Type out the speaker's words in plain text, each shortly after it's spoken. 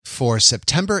For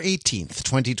September 18th,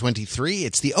 2023,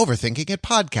 it's the Overthinking It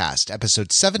podcast,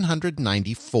 episode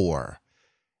 794.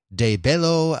 De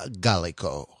Bello,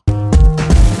 Gallico.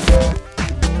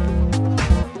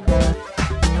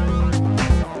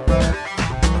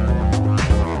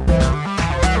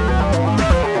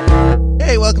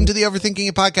 Hey, welcome to the Overthinking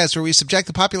It podcast, where we subject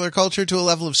the popular culture to a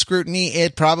level of scrutiny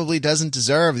it probably doesn't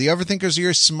deserve. The Overthinkers are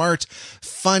your smart,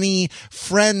 funny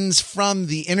friends from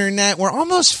the internet. We're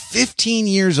almost 15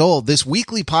 years old. This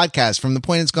weekly podcast, From the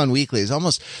Point It's Gone Weekly, is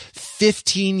almost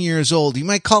 15 years old. You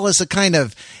might call us a kind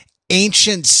of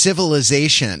ancient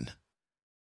civilization.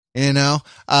 You know,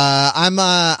 but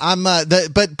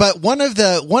one of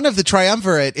the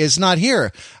triumvirate is not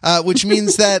here, which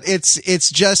means that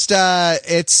it's just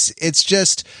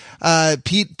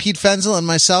Pete Fenzel and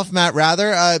myself, Matt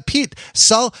Rather. Pete,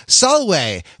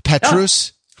 Salve,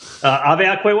 Petrus. Ave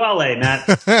Atque Matt.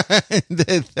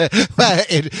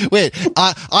 Wait,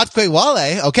 Atque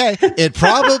Wale, okay. It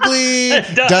probably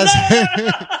does.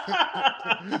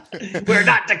 We're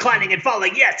not declining and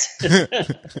falling yet.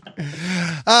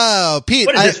 Oh, Pete.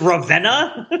 What is this,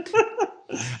 Ravenna?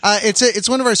 It's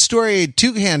one of our storied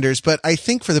two-handers, but I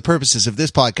think for the purposes of this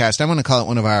podcast, I want to call it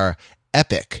one of our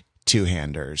epic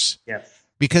two-handers. Yes.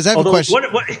 Because I have a question.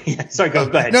 Sorry, go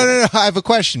ahead. No. I have a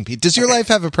question, Pete. Does your life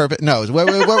have a purpose? No. What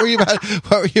were you about?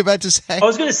 What were you about to say? I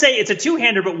was going to say it's a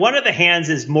two-hander, but one of the hands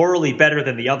is morally better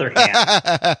than the other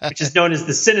hand, which is known as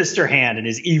the sinister hand and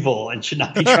is evil and should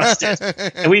not be trusted.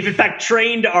 And we've in fact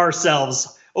trained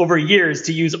ourselves over years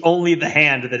to use only the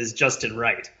hand that is just and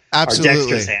right. Absolutely. Our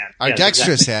dexterous hand. Our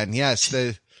dexterous hand. Yes.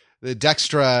 The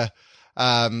dextra.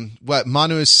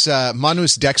 Manus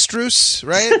dextrus,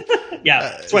 right? Yeah,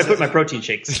 that's why I put my protein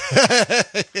shakes.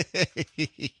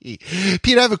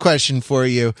 Pete, I have a question for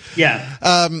you. Yeah.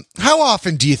 How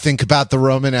often do you think about the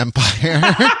Roman Empire?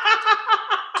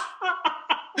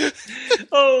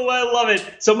 Oh, I love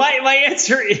it. So my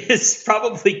answer is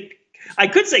probably, I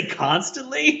could say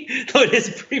constantly, though it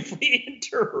is briefly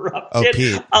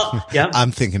interrupted. Oh, Pete. Yeah.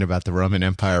 I'm thinking about the Roman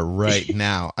Empire right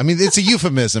now. I mean, it's a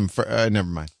euphemism for, never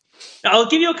mind. I'll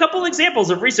give you a couple examples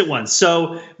of recent ones.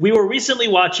 So we were recently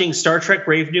watching Star Trek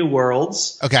Brave New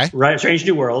Worlds. Okay. Right. Strange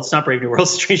New Worlds, not Brave New Worlds,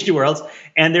 Strange New Worlds.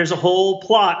 And there's a whole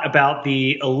plot about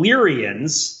the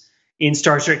Illyrians in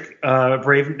Star Trek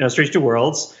Strange New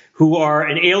Worlds, who are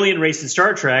an alien race in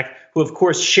Star Trek, who of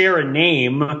course share a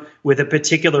name with a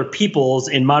particular peoples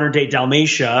in modern day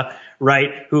Dalmatia,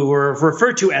 right, who were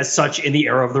referred to as such in the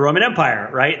era of the Roman Empire,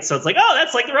 right? So it's like, oh,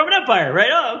 that's like the Roman Empire, right?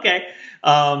 Oh, okay.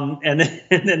 And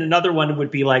then another one would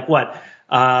be like what?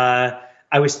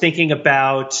 I was thinking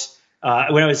about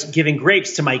when I was giving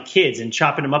grapes to my kids and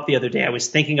chopping them up the other day, I was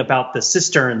thinking about the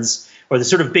cisterns or the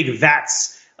sort of big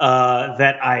vats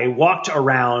that I walked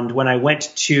around when I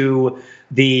went to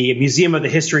the Museum of the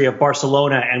History of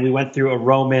Barcelona, and we went through a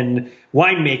Roman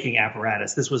winemaking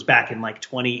apparatus. This was back in like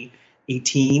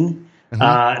 2018.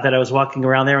 That I was walking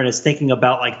around there and I was thinking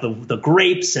about like the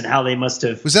grapes and how they must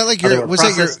have. Was that like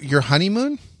your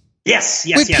honeymoon? Yes.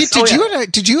 Wait, Pete,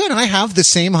 did you and I have the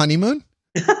same honeymoon?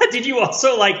 Did you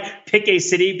also like pick a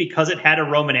city because it had a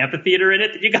Roman amphitheater in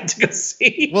it that you got to go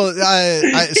see? Well,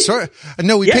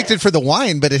 we picked it for the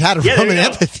wine, but it had a Roman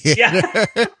amphitheater. Yeah.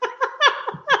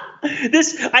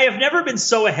 I have never been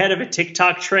so ahead of a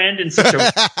TikTok trend in such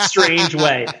a strange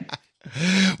way.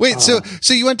 Wait, so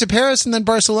you went to Paris and then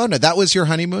Barcelona. That was your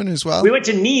honeymoon as well? We went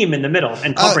to Nîmes in the middle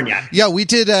and Combrignac. Yeah, we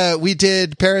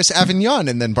did Paris, Avignon,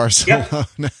 and then Barcelona.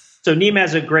 Yep. So Nîmes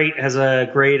has a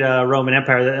great Roman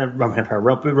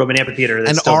amphitheater. That's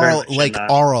and still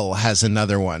Arles has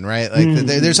another one, right? Like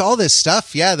there's all this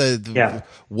stuff. Yeah, the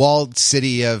walled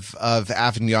city of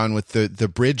Avignon with the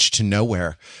bridge to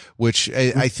nowhere, which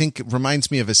I think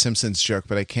reminds me of a Simpsons joke,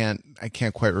 but I can't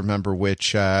quite remember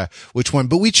which one.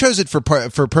 But we chose it for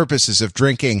purposes of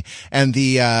drinking, and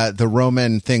the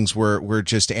Roman things were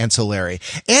just ancillary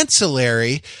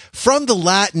from the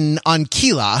Latin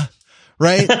ancilla.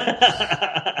 Right?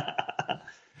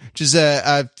 Which is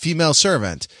a female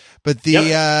servant. But not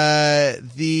to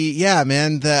be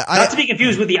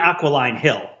confused with the Aquiline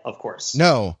Hill, of course.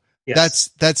 No.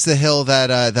 Yes. That's the hill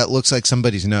that looks like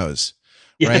somebody's nose.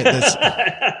 Right?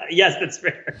 Yes, that's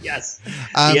fair. Yes.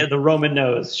 The Roman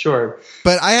nose, sure.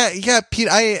 But Pete,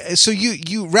 so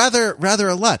you rather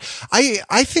a lot.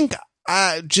 I think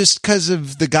just because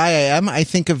of the guy I am, I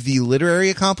think of the literary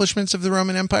accomplishments of the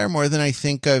Roman Empire more than I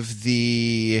think of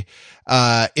the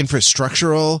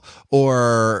infrastructural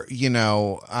or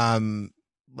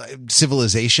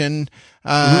civilization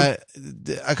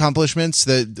accomplishments,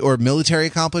 or military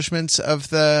accomplishments of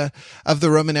the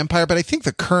Roman Empire. But I think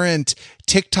the current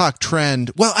TikTok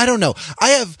trend, well, I don't know. I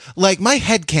have like my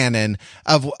headcanon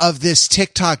of this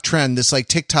TikTok trend, this like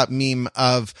TikTok meme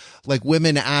of like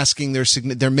women asking their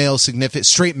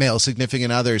straight male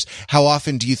significant others, how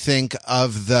often do you think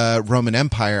of the Roman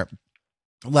Empire?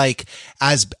 Like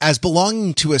as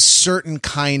belonging to a certain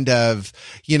kind of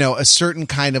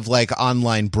like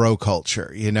online bro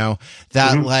culture,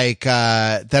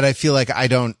 that that I feel like I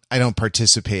don't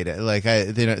participate in. Like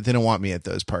they don't want me at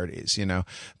those parties,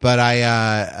 but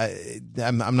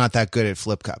I'm not that good at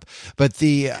Flip Cup. But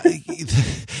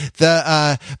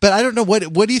but I don't know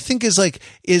what do you think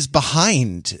is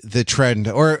behind the trend?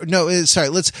 Or no, sorry,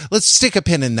 let's stick a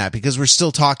pin in that, because we're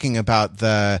still talking about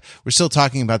the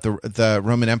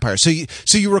Roman Empire. So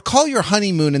you recall your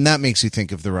honeymoon, and that makes you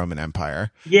think of the Roman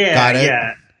Empire. Yeah. Got it?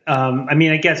 Yeah. I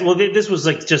mean, I guess, well, this was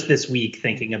like just this week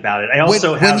thinking about it. I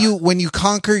also when you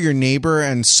conquer your neighbor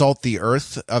and salt the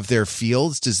earth of their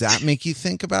fields, does that make you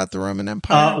think about the Roman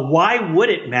Empire? Why would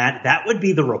it, Matt? That would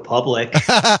be the Republic.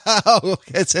 Oh,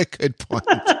 that's a good point.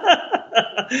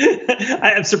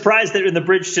 I'm surprised that in the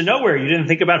Bridge to Nowhere you didn't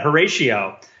think about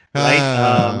Horatio.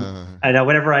 Right. I know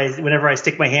whenever I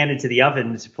stick my hand into the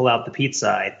oven to pull out the pizza,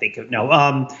 I think of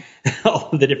all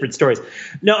the different stories.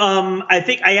 No, I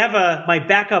think I have my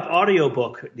backup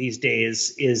audiobook these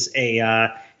days is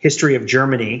a history of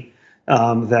Germany.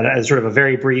 That is sort of a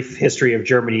very brief history of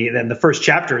Germany. Then the first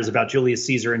chapter is about Julius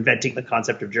Caesar inventing the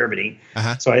concept of Germany.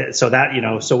 Uh-huh.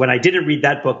 So when I didn't read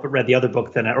that book, but read the other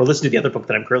book or listened to the other book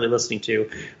that I'm currently listening to,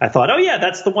 I thought, oh yeah,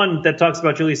 that's the one that talks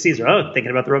about Julius Caesar. Oh,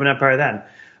 thinking about the Roman Empire then.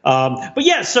 But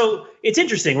yeah, so it's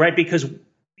interesting, right? Because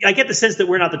I get the sense that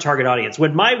we're not the target audience.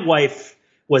 When my wife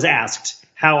was asked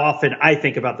how often I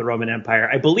think about the Roman Empire,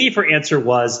 I believe her answer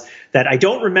was that I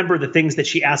don't remember the things that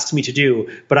she asks me to do,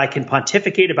 but I can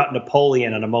pontificate about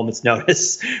Napoleon on a moment's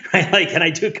notice, right? Like, and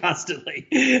I do it constantly.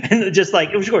 And just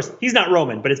like, of course, he's not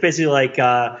Roman, but it's basically like,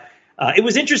 it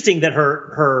was interesting that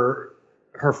her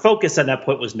focus on that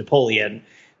point was Napoleon,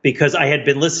 because I had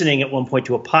been listening at one point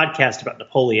to a podcast about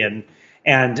Napoleon.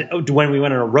 And when we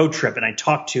went on a road trip, and I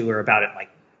talked to her about it like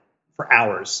for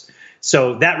hours.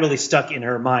 So that really stuck in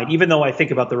her mind, even though I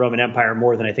think about the Roman Empire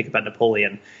more than I think about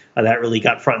Napoleon. That really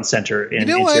got front and center.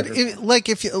 It's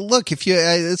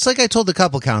like I told the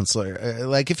couple counselor,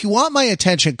 like, if you want my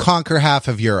attention, conquer half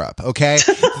of Europe. Okay.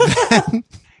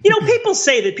 People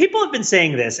say that. People have been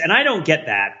saying this, and I don't get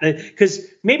that, because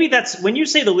maybe that's when you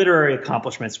say the literary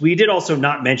accomplishments. We did also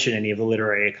not mention any of the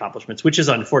literary accomplishments, which is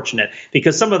unfortunate,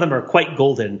 because some of them are quite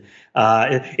golden.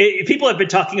 People have been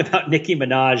talking about Nicki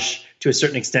Minaj to a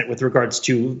certain extent with regards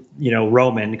to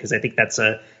Roman, because I think that's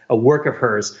a work of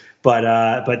hers.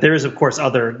 But there is, of course,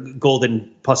 other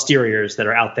golden posteriors that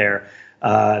are out there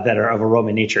that are of a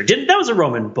Roman nature. That was a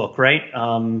Roman book, right?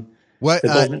 What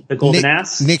the golden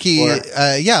ass, Nikki?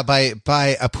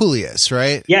 By Apuleius,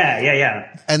 right?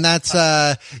 Yeah. And that's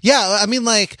I mean,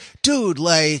 like, dude,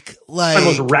 like the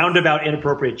most roundabout,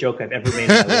 inappropriate joke I've ever made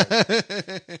in my life.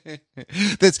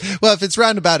 If it's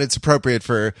roundabout, it's appropriate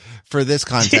for this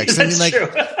context. I mean, like, true.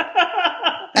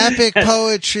 Epic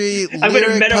poetry. I'm going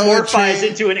to metamorphose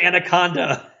into an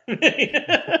anaconda.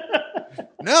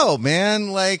 No,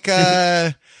 man, like.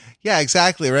 Yeah,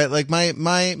 exactly. Right. Like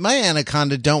my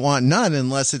anaconda don't want none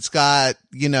unless it's got,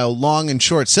 long and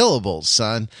short syllables,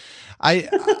 son. All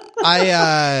kinds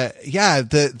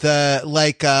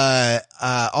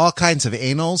of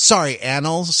anals. Sorry,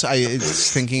 anals. I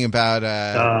was thinking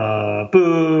about,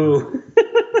 boo.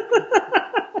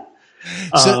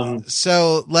 And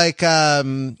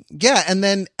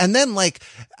then like,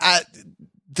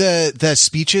 the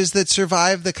speeches that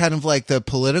survive, the kind of like the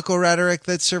political rhetoric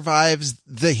that survives,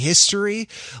 the history,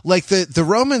 like the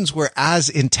Romans were as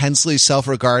intensely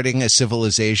self-regarding a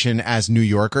civilization as New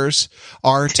Yorkers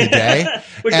are today.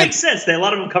 Which makes sense. A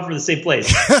lot of them come from the same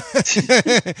place.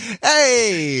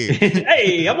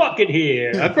 Hey, I'm walking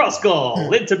here across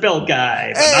Gaul into Belgium,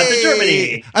 not to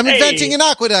Germany. I'm inventing an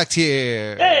aqueduct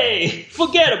here. Hey,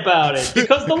 forget about it,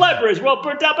 because the libraries were all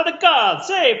burnt out by the Goths.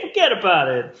 Hey, forget about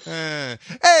it.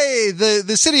 Hey,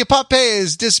 the city of Pompeii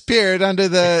has disappeared under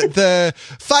the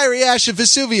fiery ash of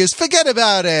Vesuvius. Forget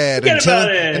about it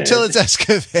until it's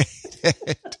excavated.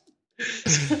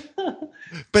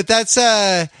 But that's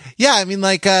I mean,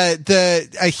 like a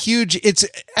huge.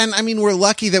 And I mean, we're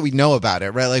lucky that we know about it,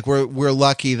 right? Like we're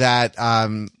lucky that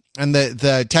and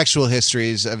the textual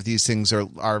histories of these things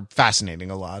are fascinating.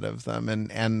 A lot of them,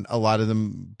 and a lot of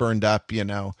them burned up,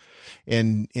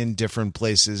 in different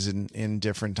places in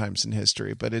different times in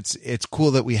history. But it's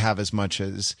cool that we have as much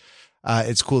as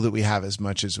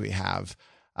we have.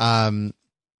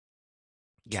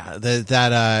 Yeah,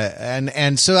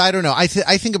 and so I don't know. I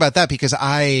think about that because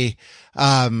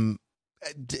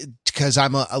because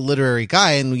I'm a literary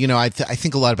guy, and I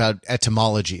think a lot about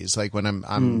etymologies. Like when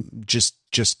I'm just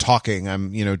talking,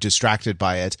 I'm distracted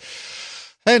by it.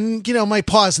 And, might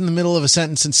pause in the middle of a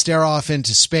sentence and stare off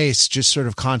into space, just sort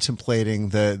of contemplating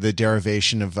the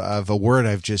derivation of a word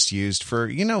I've just used for,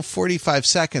 45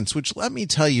 seconds, which let me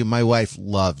tell you, my wife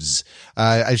loves.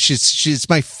 She's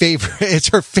my favorite. It's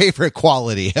her favorite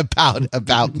quality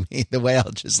about me, the way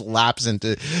I'll just lapse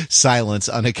into silence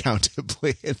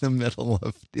unaccountably in the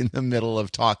middle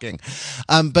of talking.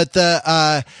 But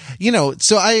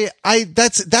so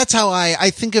that's how I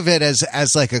think of it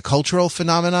as like a cultural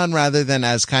phenomenon rather than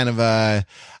as kind of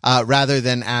rather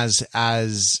than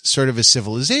as sort of a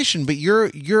civilization. But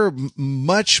you're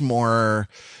much more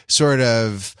sort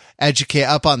of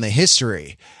up on the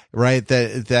history, right?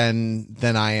 Than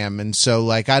I am. And so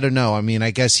like, I don't know. I mean,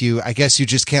 I guess you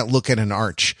just can't look at an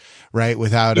arch, right?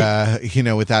 Without,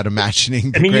 without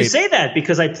imagining. You say that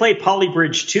because I play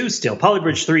Polybridge 2 still.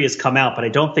 Polybridge 3 has come out, but I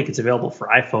don't think it's available for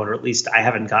iPhone, or at least I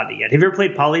haven't gotten it yet. Have you ever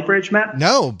played Polybridge, Matt?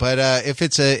 No, but if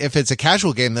it's a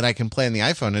casual game that I can play on the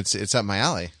iPhone, it's up my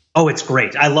alley. Oh, it's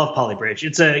great. I love Polybridge.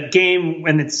 It's a game,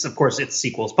 and it's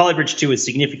sequels. Polybridge 2 is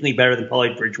significantly better than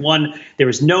Polybridge 1. There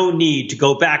is no need to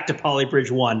go back to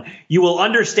Polybridge 1. You will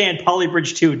understand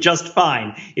Polybridge 2 just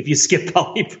fine if you skip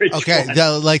Polybridge 1. Okay,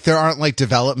 there aren't like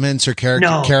developments or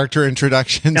character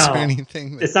introductions or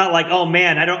anything. It's not like, oh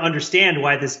man, I don't understand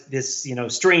why this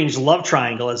strange love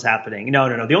triangle is happening.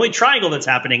 No. The only triangle that's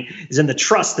happening is in the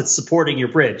truss that's supporting your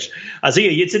bridge.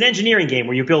 It's an engineering game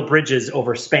where you build bridges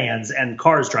over spans and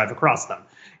cars drive across them.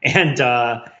 And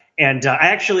I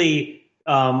actually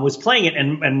was playing it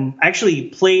and actually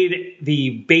played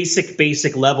the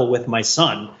basic level with my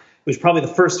son. It was probably the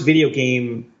first video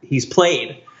game he's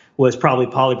played was probably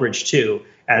Polybridge 2,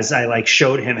 as I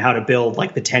showed him how to build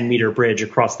like the 10-meter bridge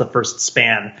across the first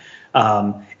span.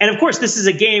 And of course, this is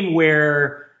a game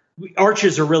where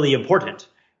arches are really important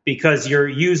because you're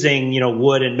using,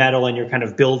 wood and metal, and you're kind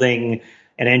of building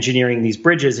and engineering these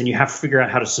bridges, and you have to figure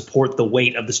out how to support the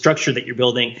weight of the structure that you're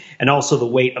building and also the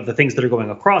weight of the things that are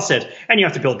going across it. And you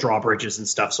have to build drawbridges and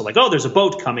stuff. So there's a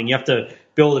boat coming. You have to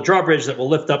build a drawbridge that will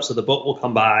lift up so the boat will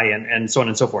come by, and so on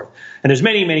and so forth. And there's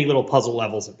many, many little puzzle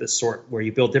levels of this sort where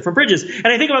you build different bridges. And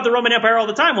I think about the Roman Empire all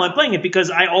the time while I'm playing it because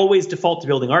I always default to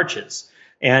building arches.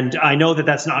 And I know that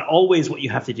that's not always what you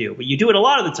have to do, but you do it a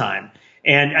lot of the time.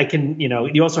 And I can,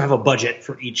 you also have a budget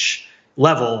for each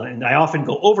level, and I often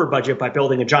go over budget by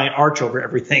building a giant arch over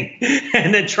everything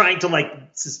and then trying to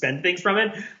suspend things from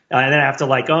it, and then I have to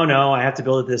oh no, I have to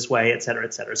build it this way, et cetera,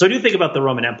 et cetera. So I do think about the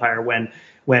Roman Empire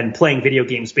when playing video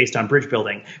games based on bridge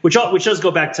building, which does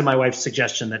go back to my wife's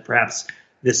suggestion that perhaps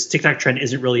this TikTok trend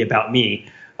isn't really about me,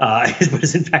 but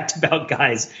is in fact about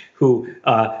guys who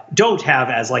don't have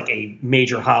as a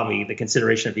major hobby the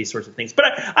consideration of these sorts of things. But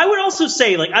I would also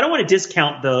say I don't want to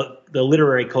discount the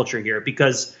literary culture here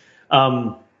because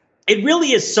it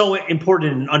really is so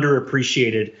important and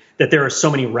underappreciated that there are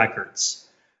so many records,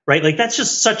 right? That's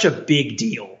just such a big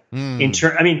deal.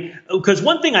 Because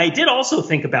one thing I did also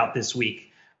think about this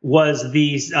week was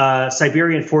the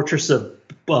Siberian fortress of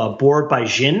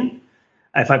Bor-Bajin,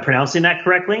 if I'm pronouncing that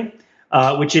correctly,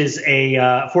 which is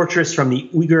a fortress from the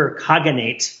Uyghur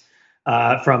Khaganate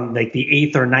from the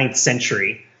 8th or 9th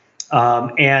century.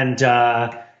 And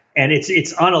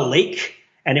it's on a lake.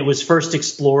 And it was first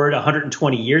explored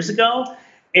 120 years ago,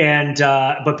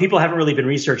 but people haven't really been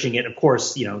researching it. Of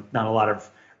course, not a lot of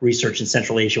research in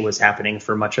Central Asia was happening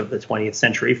for much of the 20th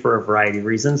century for a variety of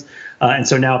reasons, and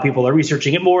so now people are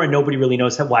researching it more, and nobody really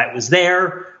knows why it was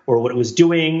there, or what it was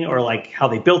doing, or how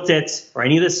they built it, or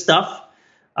any of this stuff.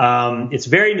 It's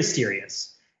very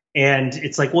mysterious, and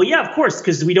it's well, yeah, of course,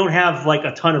 because we don't have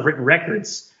a ton of written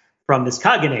records from this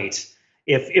Khaganate.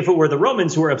 If it were the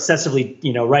Romans who were obsessively,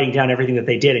 writing down everything that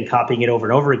they did and copying it over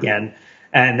and over again,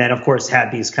 and then, of course,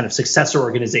 had these kind of successor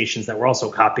organizations that were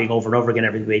also copying over and over again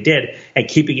everything they did and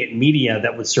keeping it in media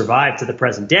that would survive to the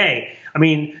present day.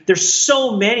 There's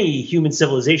so many human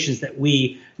civilizations that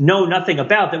we know nothing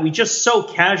about that we just so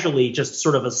casually just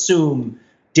sort of assume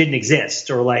didn't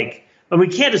exist, or we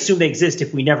can't assume they exist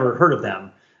if we never heard of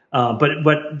them.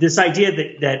 But this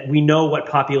idea that we know what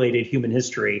populated human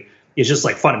history is just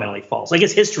fundamentally false. I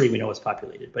guess history we know is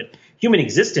populated, but human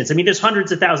existence, there's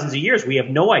hundreds of thousands of years. We have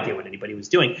no idea what anybody was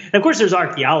doing. And of course there's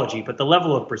archaeology, but the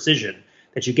level of precision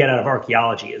that you get out of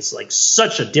archaeology is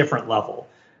such a different level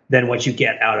than what you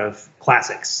get out of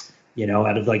classics.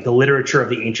 out of like the literature of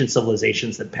the ancient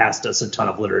civilizations that passed us a ton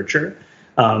of literature.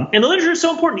 And the literature is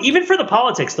so important, even for the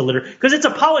politics, the literature, because it's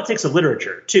a politics of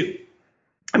literature too.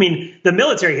 I mean, the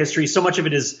military history, so much of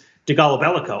it is de Gallo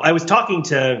Bellico. I was talking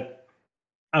to,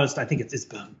 I think it's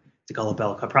de Gallo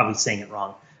Bellico. I'm probably saying it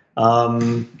wrong.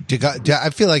 I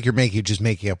feel like you're just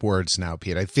making up words now,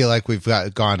 Pete. I feel like we've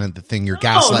gone into the thing. You're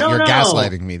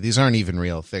gaslighting me. These aren't even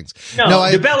real things.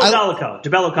 De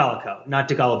Bello Gallico, not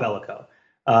de Gallo Bellico.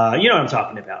 You know what I'm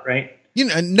talking about, right?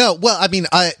 No. Well, I mean,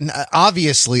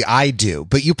 obviously I do,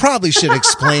 but you probably should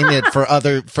explain it for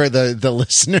the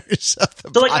listeners of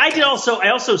the podcast. I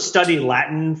also studied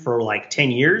Latin for like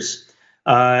 10 years.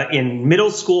 In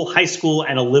middle school, high school,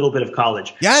 and a little bit of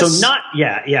college. Yes. So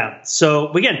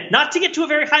So again, not to get to a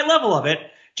very high level of it,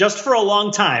 just for a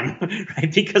long time,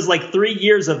 right? Because like 3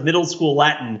 years of middle school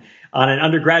Latin on an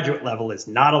undergraduate level is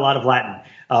not a lot of Latin.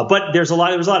 But there was a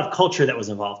lot of culture that was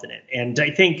involved in it. And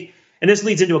I think, and this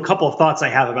leads into a couple of thoughts I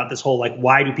have about this whole, like,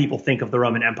 why do people think of the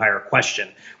Roman Empire question,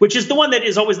 which is the one that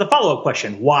is always the follow-up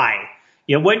question. Why?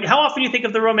 How often do you think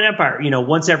of the Roman Empire?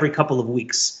 Once every couple of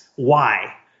weeks.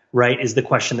 Why? Right, is the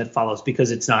question that follows,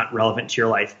 because it's not relevant to your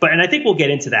life. And I think we'll get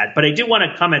into that. But I do want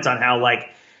to comment on how, like,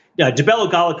 De Bello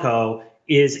Gallico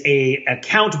is a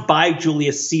account by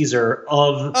Julius Caesar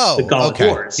of the Gallic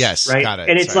Wars. Yes, right? got it.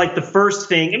 And it's like the first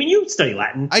thing. I mean, you study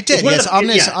Latin. I did. Yes,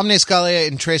 omnes Gallia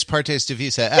in tres partes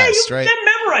divisa est. Right.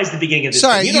 You memorized the beginning of this.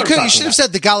 Sorry, thing. You should have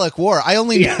said the Gallic War. I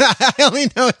only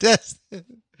know this.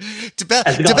 De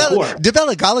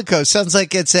Bello Gallico sounds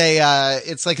like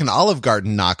it's like an Olive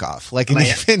Garden knockoff, like an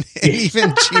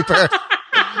even cheaper.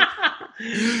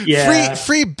 Yeah,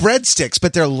 free breadsticks,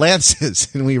 but they're lances,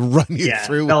 and we run you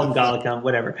through. Bellum Gallicum,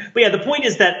 whatever. But the point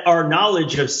is that our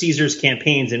knowledge of Caesar's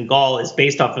campaigns in Gaul is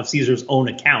based off of Caesar's own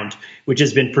account, which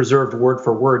has been preserved word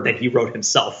for word that he wrote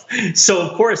himself. So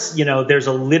of course, there's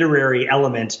a literary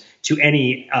element to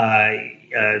any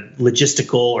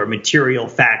logistical or material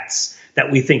facts that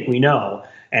we think we know.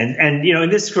 And in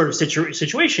this sort of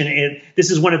situation, this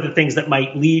is one of the things that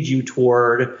might lead you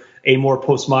toward a more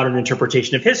postmodern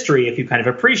interpretation of history, if you kind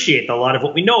of appreciate that a lot of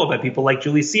what we know about people like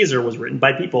Julius Caesar was written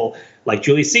by people like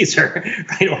Julius Caesar,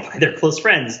 right, or by their close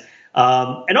friends.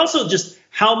 And also just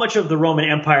how much of the Roman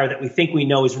Empire that we think we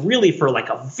know is really for like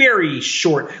a very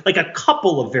short, like a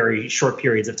couple of very short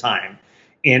periods of time,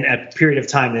 in a period of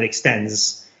time that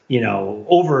extends,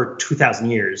 over 2,000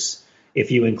 years. If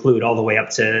you include all the way up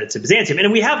to Byzantium.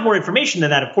 And we have more information than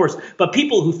that, of course, but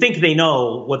people who think they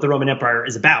know what the Roman Empire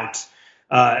is about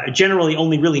generally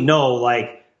only really know,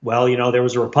 like, well, there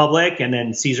was a republic, and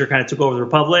then Caesar kind of took over the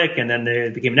republic, and then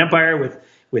there became an empire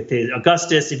with his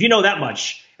Augustus, if you know that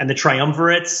much, and the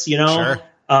triumvirates, Sure.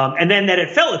 And then that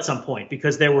it fell at some point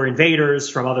because there were invaders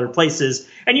from other places,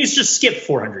 and you just skip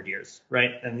 400 years,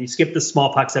 right? And you skip the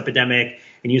smallpox epidemic,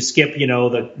 and you skip,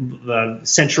 the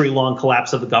century-long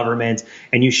collapse of the government,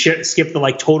 and you skip the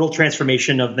like total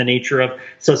transformation of the nature of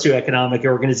socioeconomic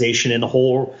organization in the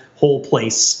whole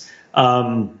place,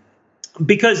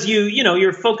 because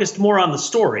you're focused more on the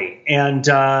story, and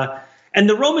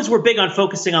the Romans were big on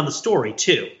focusing on the story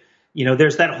too.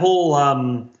 There's that whole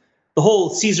the whole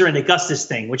Caesar and Augustus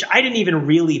thing, which I didn't even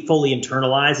really fully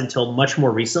internalize until much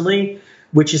more recently,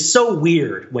 which is so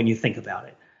weird when you think about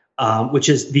it. Which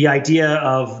is the idea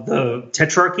of the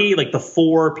tetrarchy, like the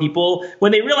four people,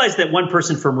 when they realized that one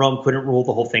person from Rome couldn't rule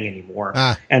the whole thing anymore.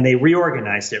 And they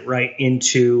reorganized it, right,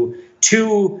 into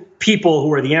two people who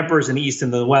were the emperors in the East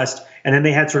and the West. And then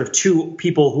they had sort of two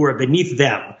people who were beneath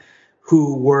them,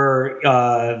 who were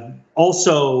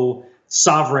also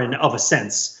sovereign of a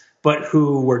sense, but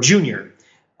who were junior.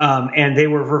 And they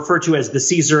were referred to as the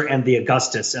Caesar and the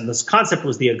Augustus. And this concept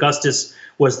was the Augustus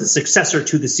was the successor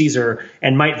to the Caesar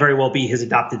and might very well be his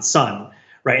adopted son,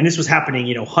 right? And this was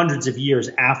happening, hundreds of years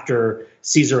after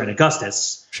Caesar and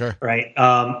Augustus, sure, right?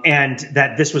 And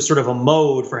that this was sort of a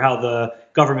mode for how the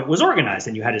government was organized.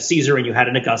 And you had a Caesar and you had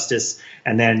an Augustus,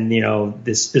 and then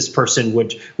this person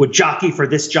would jockey for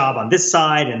this job on this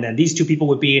side, and then these two people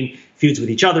would be in feuds with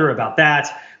each other about that.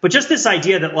 But just this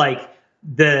idea that like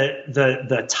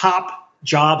the top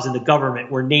jobs in the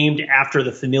government were named after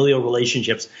the familial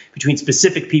relationships between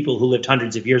specific people who lived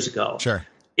hundreds of years ago. Sure.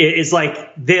 It's like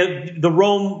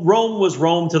Rome was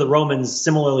Rome to the Romans,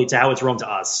 similarly to how it's Rome to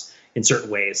us in certain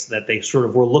ways, that they sort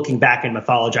of were looking back and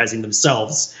mythologizing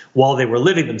themselves while they were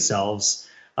living themselves.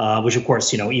 which of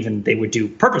course, even they would do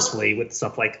purposefully with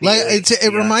stuff like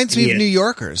it reminds me of New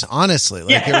Yorkers, honestly.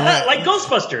 Like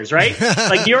Ghostbusters, right?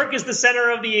 Like New York is the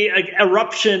center of the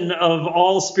eruption of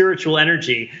all spiritual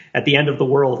energy at the end of the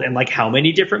world, and like how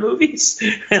many different movies?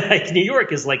 Like New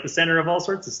York is like the center of all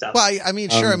sorts of stuff. Well, I mean,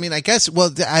 sure. I mean, I guess.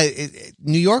 Well,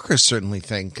 New Yorkers certainly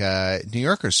think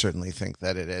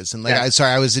that it is. And like,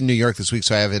 I was in New York this week,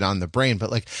 so I have it on the brain.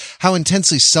 But like, how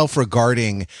intensely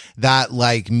self-regarding that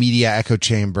like media echo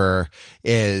chamber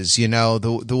is.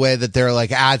 The way that there are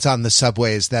like ads on the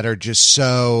subways that are just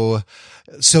so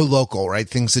local, right?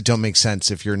 Things that don't make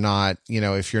sense if you're not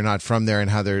from there, and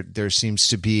how there seems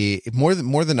to be more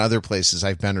than other places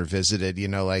I've been or visited,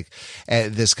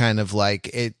 this kind of like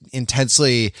it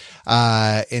intensely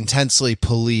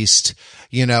policed,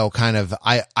 kind of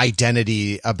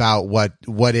identity about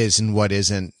what is and what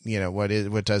isn't,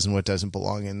 what does and what doesn't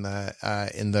belong in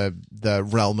the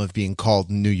realm of being called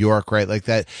New York, right? Like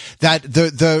that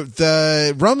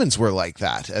the Romans were like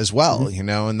that as well,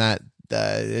 and that,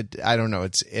 I don't know.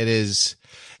 It's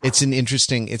an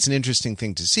interesting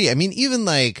thing to see. I mean, even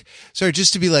like, sorry,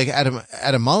 just to be like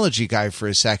etymology guy for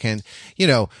a second,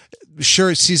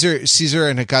 sure, Caesar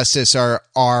and Augustus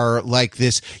are like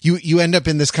this. You end up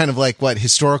in this kind of like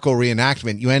historical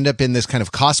reenactment. You end up in this kind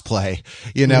of cosplay,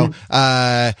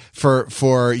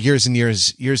 for years and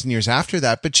years after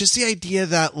that. But just the idea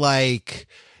that like,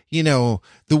 the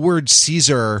word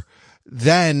Caesar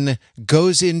then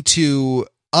goes into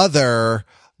other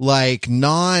like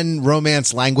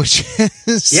non-Romance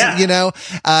languages,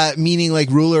 meaning like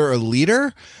ruler or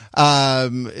leader.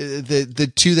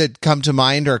 The two that come to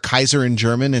mind are Kaiser in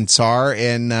German and Tsar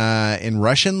in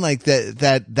Russian. Like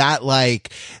that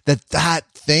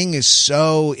thing is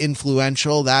so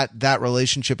influential. That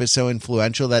relationship is so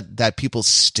influential that people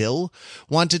still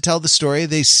want to tell the story.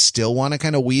 They still want to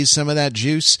kind of wheeze some of that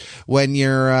juice when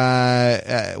you're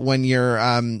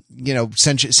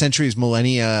centuries,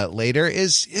 millennia later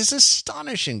is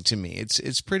astonishing to me.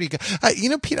 It's pretty good.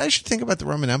 Pete, I should think about the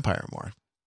Roman Empire more.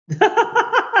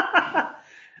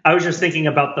 I was just thinking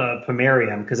about the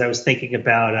Pomerium, because I was thinking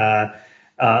about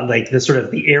like the sort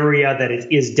of the area that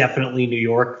is definitely New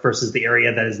York versus the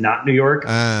area that is not New York.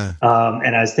 And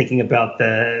I was thinking about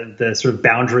the sort of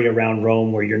boundary around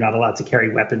Rome where you're not allowed to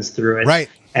carry weapons through it. Right.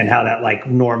 And how that like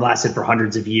norm lasted for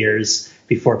hundreds of years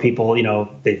before people,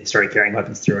 they started carrying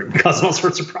weapons through it and causing all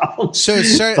sorts of problems. So and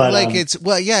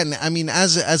I mean,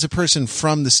 as a person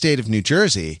from the state of New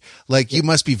Jersey, like you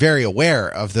must be very aware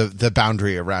of the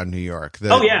boundary around New York.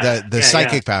 The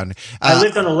psychic boundary. I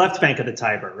lived on the left bank of the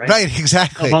Tiber, right? Right,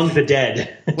 exactly. Among the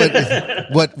dead.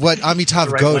 what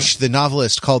Amitav Ghosh, the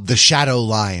novelist, called the shadow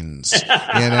lines.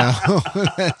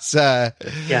 That's that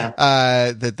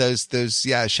those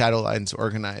shadow lines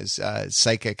organize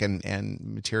psychic and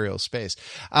material space.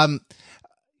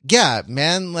 Yeah,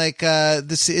 man, like they're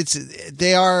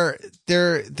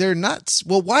nuts.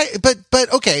 Well, why?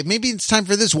 But okay, maybe it's time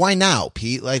for this. Why now,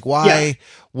 Pete? Like, why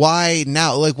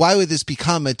now? Like, why would this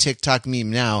become a TikTok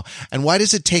meme now? And why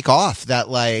does it take off that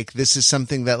like this is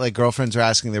something that like girlfriends are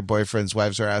asking their boyfriends,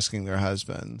 wives are asking their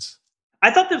husbands? I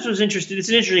thought this was interesting. It's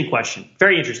an interesting question,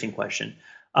 very interesting question.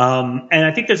 And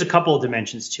I think there's a couple of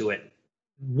dimensions to it.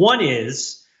 One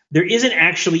is, there isn't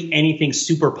actually anything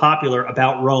super popular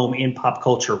about Rome in pop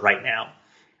culture right now,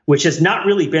 which has not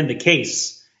really been the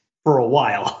case for a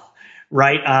while,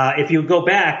 right? If you go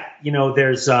back,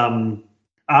 there's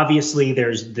obviously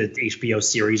there's the HBO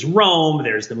series Rome,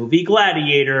 there's the movie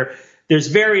Gladiator, there's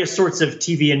various sorts of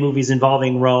TV and movies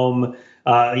involving Rome.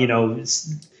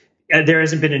 There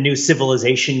hasn't been a new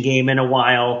Civilization game in a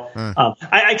while.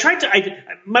 I tried to.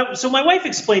 So my wife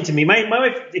explained to me. My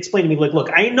wife explained to me, like, look,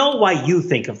 I know why you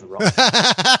think of the Romans.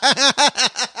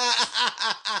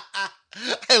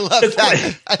 I love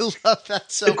that. I love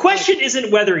that so much. The question isn't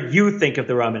whether you think of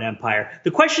the Roman Empire.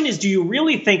 The question is, do you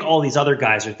really think all these other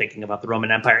guys are thinking about the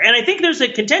Roman Empire? And I think there's a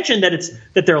contention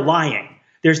that they're lying.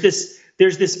 There's this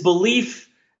belief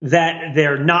that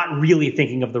they're not really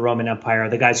thinking of the Roman Empire,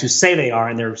 the guys who say they are,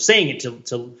 and they're saying it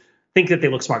to think that they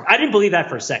look smart. I didn't believe that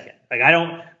for a second. Like, I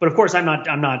don't, but of course I'm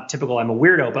not typical. I'm a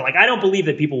weirdo, but like, I don't believe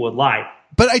that people would lie.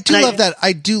 But I do love that.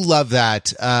 I do love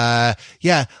that.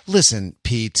 Yeah. Listen,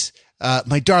 Pete,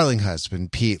 my darling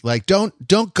husband, Pete, like, don't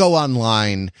go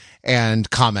online and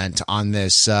comment on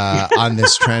this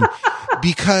trend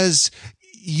because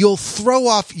you'll throw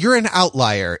off, you're an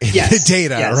outlier in the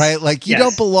data, right? Like you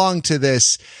don't belong to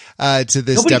this Nobody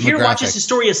demographic. Here watches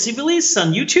Historia Civilis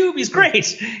on YouTube. He's great.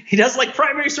 He does like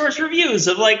primary source reviews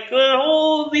of like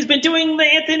he's been doing the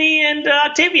Anthony and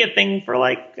Octavia thing for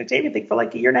like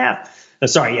a year and a half.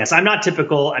 Sorry. Yes. I'm not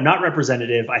typical. I'm not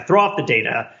representative. I throw off the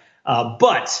data.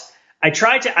 But I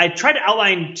tried to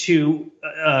outline to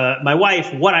my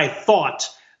wife what I thought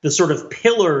the sort of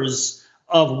pillars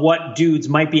of what dudes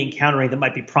might be encountering that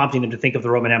might be prompting them to think of the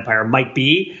Roman Empire might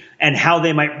be, and how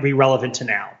they might be relevant to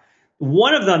now.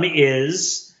 One of them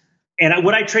is, and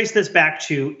what I trace this back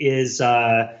to is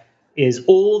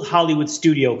old Hollywood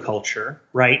studio culture,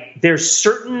 right? There's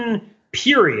certain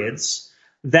periods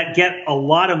that get a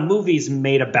lot of movies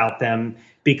made about them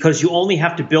because you only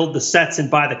have to build the sets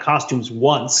and buy the costumes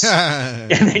once,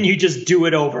 and then you just do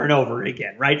it over and over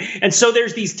again, right? And so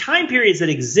there's these time periods that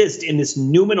exist in this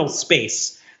noumenal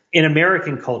space in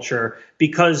American culture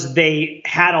because they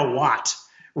had a lot,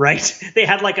 right? They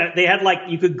had like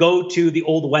you could go to the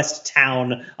Old West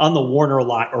town on the Warner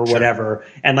lot or whatever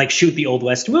and like shoot the Old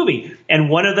West movie.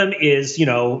 And one of them is,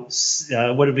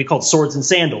 what would be called Swords and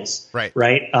Sandals,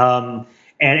 right?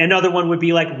 And another one would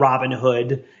be like Robin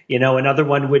Hood. Another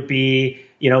one would be,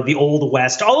 the Old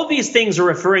West. All of these things are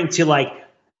referring to like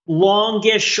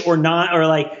longish or not, or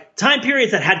like time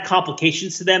periods that had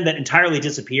complications to them that entirely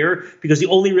disappear because the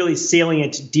only really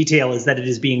salient detail is that it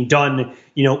is being done,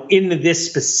 in this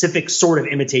specific sort of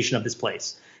imitation of this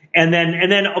place. And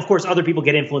then of course, other people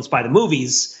get influenced by the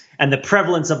movies and the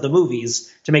prevalence of the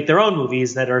movies to make their own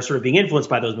movies that are sort of being influenced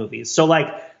by those movies. So like,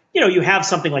 you have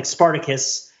something like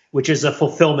Spartacus, which is a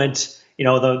fulfillment.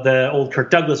 The old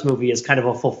Kirk Douglas movie is kind of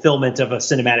a fulfillment of a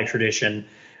cinematic tradition.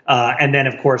 And then,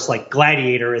 of course, like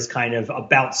Gladiator is kind of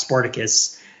about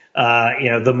Spartacus,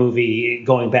 the movie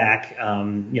going back,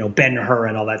 Ben-Hur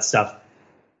and all that stuff.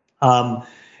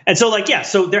 And so like, yeah,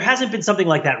 so there hasn't been something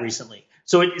like that recently.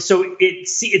 So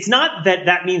it's not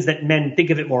that means that men think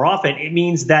of it more often. It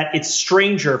means that it's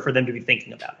stranger for them to be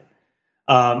thinking about it.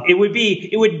 It would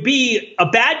be a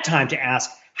bad time to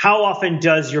ask, how often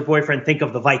does your boyfriend think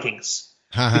of the Vikings?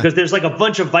 Because there's like a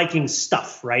bunch of Vikings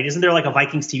stuff, right? Isn't there like a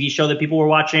Vikings TV show that people were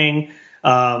watching?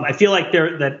 I feel like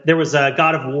there was a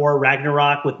God of War,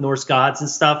 Ragnarok with Norse gods and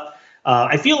stuff.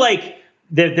 I feel like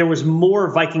there was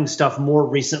more Viking stuff more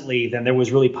recently than there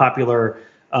was really popular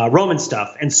Roman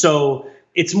stuff. And so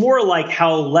it's more like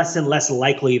how less and less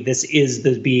likely this is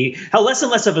to be, how less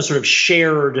and less of a sort of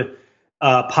shared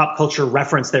pop culture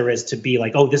reference there is to be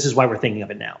like, oh, this is why we're thinking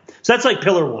of it now. So that's like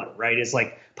pillar one, right? It's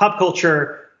like pop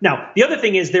culture. Now, the other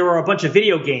thing is there are a bunch of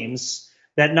video games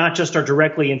that not just are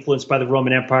directly influenced by the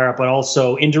Roman Empire, but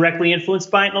also indirectly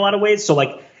influenced by it in a lot of ways. So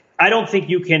like, I don't think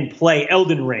you can play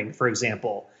Elden Ring, for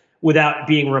example, without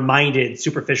being reminded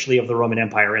superficially of the Roman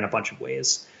Empire in a bunch of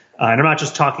ways. And I'm not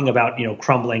just talking about,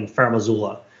 crumbling Fair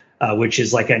Missoula, which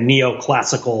is like a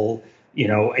neoclassical,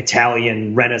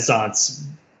 Italian Renaissance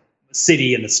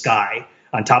city in the sky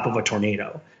on top of a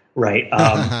tornado, right?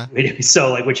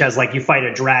 So like, which has like, you fight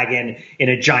a dragon in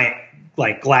a giant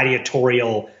like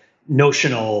gladiatorial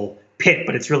notional pit,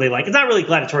 but it's really like, it's not really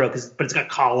gladiatorial but it's got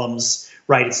columns,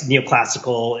 right? It's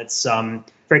neoclassical. It's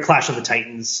very Clash of the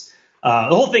Titans. The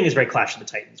whole thing is very Clash of the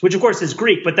Titans, which of course is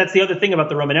Greek, but that's the other thing about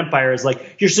the Roman Empire is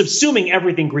like, you're subsuming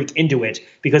everything Greek into it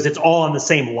because it's all on the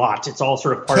same lot. It's all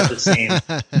sort of part of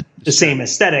the same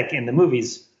aesthetic in the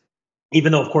movies.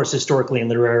 Even though, of course, historically and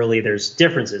literarily, there's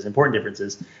differences, important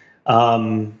differences.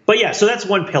 But yeah, so that's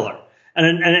one pillar.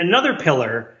 And another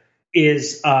pillar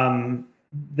is the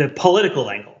political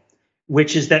angle,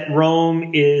 which is that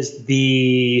Rome is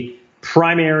the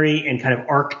primary and kind of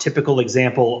archetypical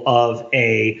example of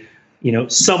a,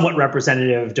 somewhat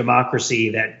representative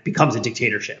democracy that becomes a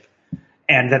dictatorship.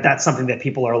 And that's something that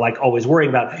people are like always worrying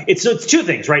about. It's two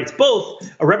things, right? It's both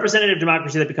a representative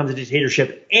democracy that becomes a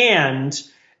dictatorship and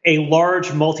a large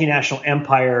multinational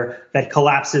empire that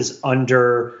collapses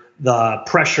under the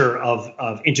pressure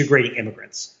of integrating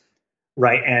immigrants,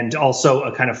 right? And also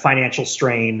a kind of financial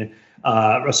strain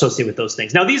associated with those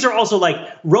things. Now, these are also like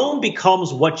Rome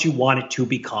becomes what you want it to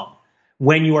become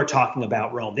when you are talking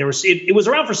about Rome. It was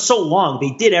around for so long,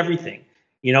 they did everything.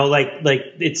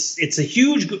 It's a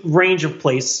huge range of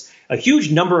place, a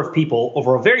huge number of people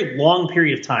over a very long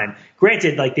period of time.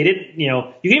 Granted, like they didn't, you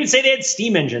can even say they had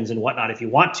steam engines and whatnot if you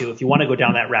want to go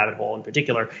down that rabbit hole in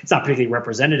particular. It's not particularly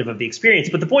representative of the experience.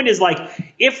 But the point is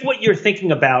like, if what you're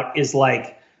thinking about is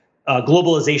like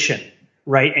globalization,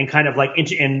 right? And kind of like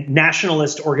and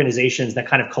nationalist organizations that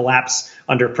kind of collapse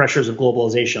under pressures of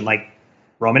globalization, like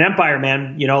Roman Empire,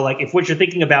 man, like if what you're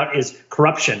thinking about is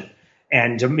corruption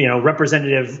and,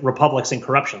 representative republics and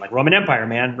corruption, like Roman Empire,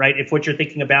 man, right? If what you're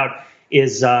thinking about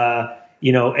is, a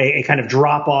kind of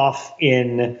drop off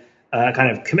in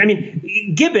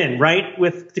Gibbon, right?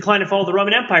 With Decline and Fall of the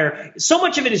Roman Empire, so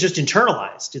much of it is just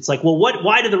internalized. It's like, well,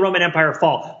 why did the Roman Empire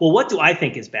fall? Well, what do I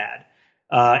think is bad?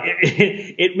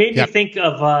 It made me think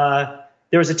of,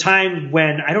 there was a time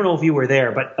when, I don't know if you were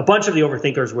there, but a bunch of the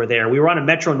Overthinkers were there. We were on a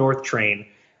Metro North train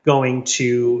going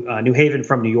to New Haven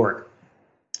from New York.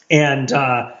 And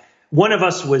one of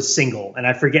us was single, and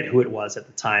I forget who it was at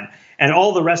the time. And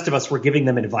all the rest of us were giving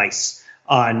them advice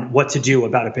on what to do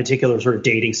about a particular sort of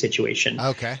dating situation.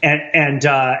 Okay. And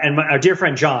our dear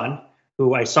friend John,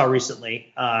 who I saw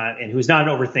recently, and who's not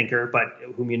an overthinker,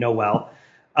 but whom you know well,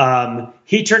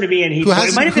 he turned to me and he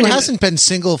hasn't been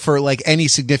single for like any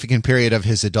significant period of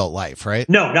his adult life, right?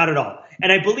 No, not at all.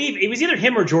 And I believe it was either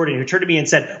him or Jordan who turned to me and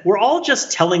said, "We're all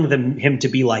just telling him to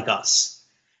be like us."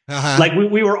 Uh-huh. Like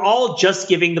we were all just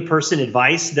giving the person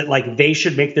advice that like they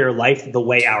should make their life the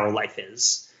way our life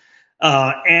is.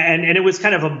 And it was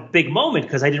kind of a big moment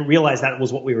because I didn't realize that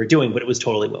was what we were doing, but it was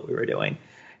totally what we were doing.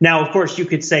 Now, of course, you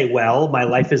could say, well, my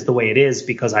life is the way it is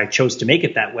because I chose to make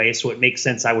it that way. So it makes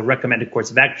sense. I would recommend a course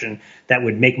of action that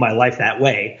would make my life that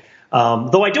way.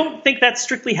 Though I don't think that's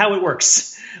strictly how it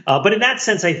works. But in that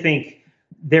sense, I think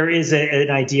there is an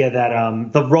idea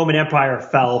that the Roman Empire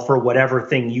fell for whatever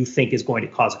thing you think is going to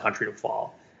cause a country to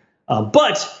fall.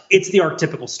 But it's the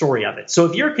archetypical story of it. So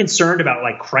if you're concerned about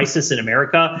like crisis in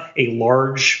America, a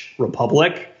large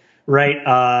republic, right,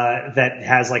 that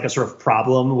has like a sort of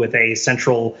problem with a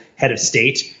central head of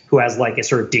state who has like a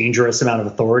sort of dangerous amount of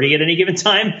authority at any given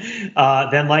time,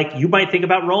 then like you might think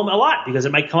about Rome a lot because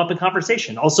it might come up in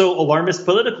conversation. Also, alarmist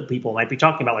political people might be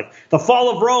talking about like the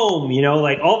fall of Rome, you know,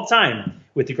 like all the time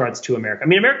with regards to America. I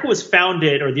mean, America was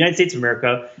founded, or the United States of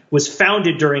America was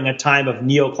founded during a time of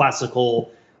neoclassical,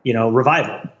 you know,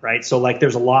 revival, right? So like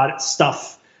there's a lot of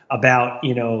stuff about,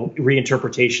 you know,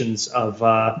 reinterpretations of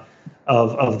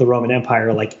the Roman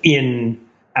Empire, like in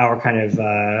our kind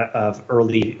of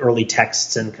early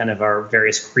texts and kind of our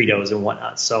various credos and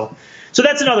whatnot. So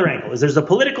that's another angle. Is there's a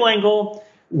political angle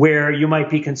where you might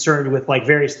be concerned with like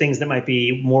various things that might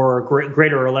be more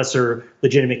greater or lesser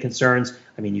legitimate concerns.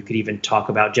 I mean, you could even talk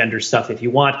about gender stuff if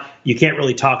you want. You can't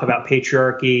really talk about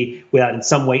patriarchy without in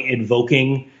some way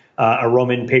invoking a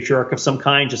Roman patriarch of some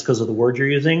kind just because of the word you're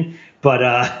using. But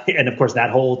and of course, that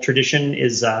whole tradition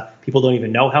is people don't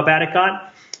even know how bad it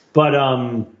got.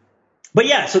 But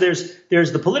yeah, so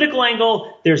there's the political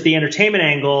angle, there's the entertainment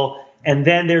angle, and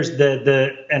then there's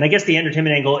and I guess the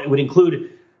entertainment angle, it would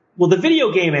include, well, the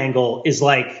video game angle is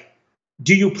like,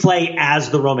 do you play as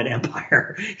the Roman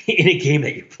Empire in a game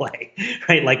that you play,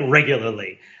 right? Like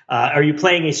regularly? Are you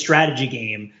playing a strategy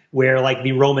game where like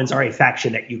the Romans are a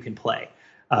faction that you can play?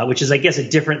 Which is, I guess, a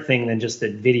different thing than just the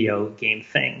video game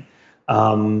thing.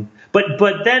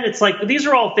 But then it's like, these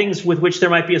are all things with which there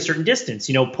might be a certain distance.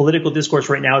 You know, political discourse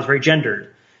right now is very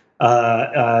gendered.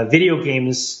 Video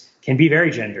games can be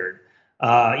very gendered.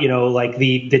 You know, like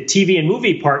the TV and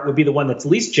movie part would be the one that's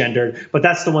least gendered, but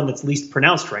that's the one that's least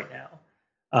pronounced right now.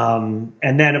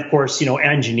 And then, of course, you know,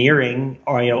 engineering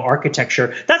or, you know,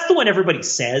 architecture, that's the one everybody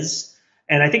says.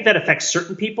 And I think that affects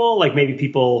certain people, like maybe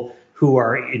people who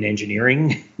are in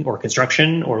engineering or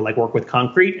construction or like work with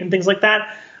concrete and things like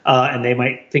that. And they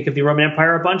might think of the Roman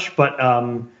Empire a bunch, but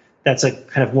that's a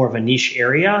kind of more of a niche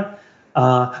area.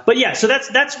 But yeah, so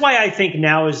that's why I think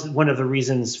now is one of the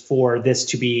reasons for this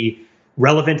to be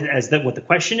relevant as that what the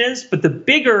question is. But the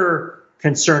bigger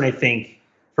concern, I think,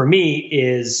 for me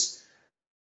is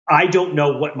I don't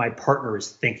know what my partner is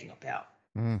thinking about.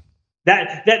 Mm.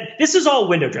 That this is all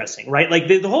window dressing, right? Like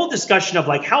the whole discussion of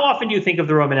like, how often do you think of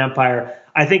the Roman Empire?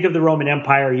 I think of the Roman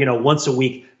Empire, you know, once a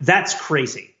week. That's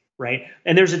crazy, right?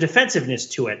 And there's a defensiveness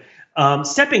to it.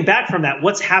 Stepping back from that,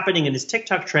 what's happening in this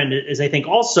TikTok trend is, I think,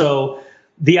 also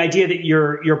the idea that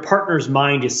your partner's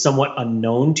mind is somewhat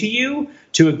unknown to you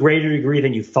to a greater degree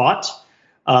than you thought.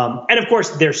 And of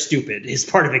course, they're stupid is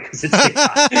part of it because it's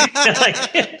TikTok.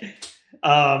 Like,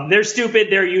 they're stupid,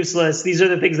 they're useless. These are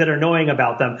the things that are annoying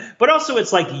about them. But also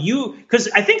it's like because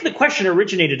I think the question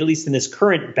originated, at least in this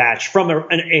current batch, from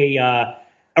a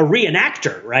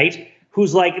reenactor, right?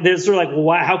 Who's like, they're sort of like,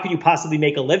 well, how could you possibly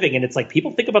make a living? And it's like,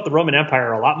 people think about the Roman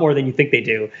Empire a lot more than you think they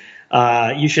do.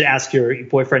 You should ask your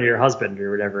boyfriend or your husband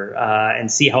or whatever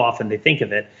and see how often they think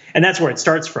of it. And that's where it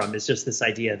starts from. It's just this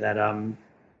idea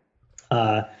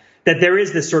that there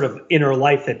is this sort of inner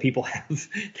life that people have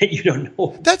that you don't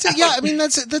know. That's yeah. I mean,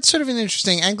 that's sort of an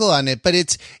interesting angle on it, but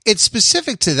it's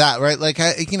specific to that, right? Like,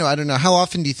 I don't know. How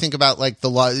often do you think about like the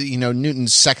law, you know,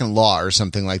 Newton's second law or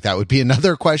something like that would be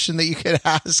another question that you could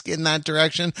ask in that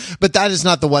direction. But that is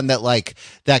not the one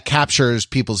that captures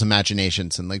people's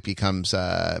imaginations and like becomes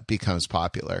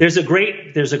popular. There's a great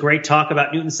there's a great talk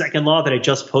about Newton's second law that I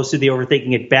just posted the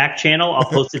Overthinking It Back channel. I'll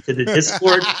post it to the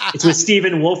Discord. It's with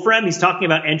Stephen Wolfram. He's talking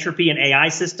about entropy in AI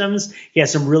systems. He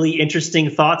has some really interesting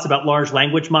thoughts about large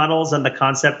language models and the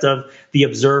concept of the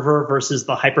observer versus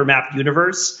the hypermapped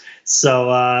universe. So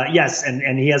yes,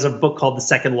 and he has a book called The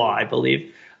Second Law, I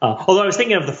believe. Although I was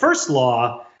thinking of the first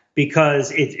law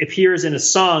because it appears in a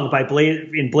song by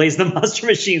Blaze the Monster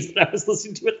Machines that I was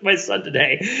listening to with my son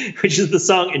today, which is the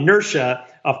song Inertia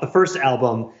off the first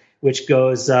album, which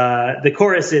goes, the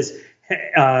chorus is,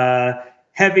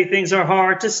 heavy things are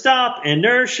hard to stop,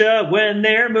 inertia when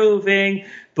they're moving.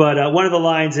 But one of the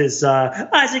lines is,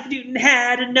 Isaac Newton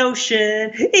had a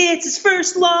notion, it's his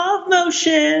first law of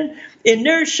motion,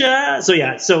 inertia. So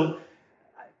yeah, so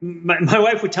my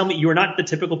wife would tell me, you are not the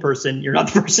typical person. You're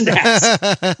not the person to ask.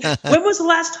 When was the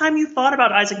last time you thought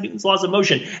about Isaac Newton's laws of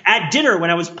motion? At dinner, when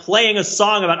I was playing a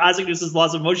song about Isaac Newton's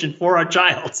laws of motion for our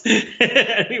child.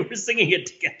 And we were singing it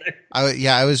together.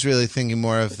 I was really thinking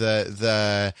more of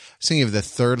the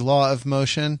third law of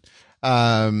motion.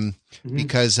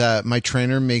 Because my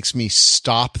trainer makes me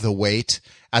stop the weight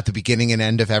at the beginning and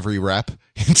end of every rep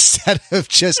instead of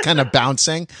just kind of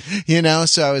bouncing,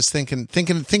 So I was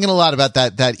thinking a lot about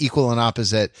that equal and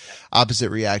opposite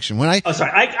reaction. I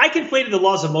conflated the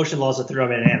laws of motion, laws of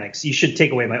thermodynamics. You should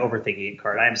take away my overthinking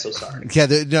card. I am so sorry. Yeah,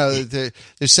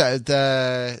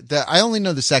 I only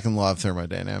know the second law of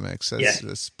thermodynamics.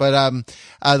 But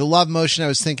the law of motion, I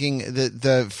was thinking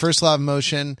the first law of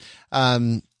motion,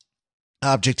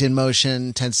 object in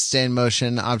motion tends to stay in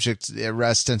motion. Object at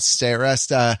rest tends to stay at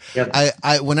rest. I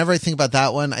whenever I think about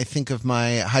that one, I think of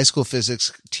my high school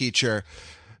physics teacher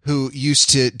who used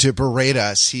to berate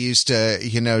us. He used to,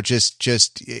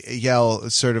 just yell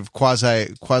sort of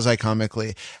quasi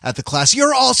comically at the class.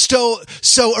 You're all so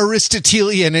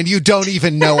Aristotelian and you don't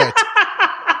even know it.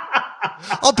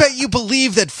 I'll bet you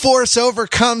believe that force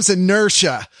overcomes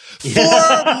inertia. 4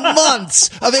 months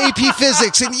of AP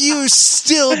physics and you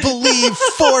still believe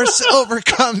force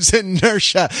overcomes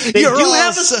inertia. They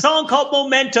have a song called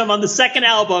Momentum on the second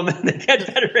album and they get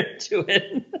better into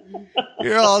it.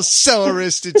 You're all so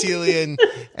Aristotelian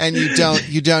and you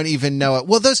don't even know it.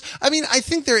 Well, I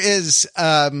think there's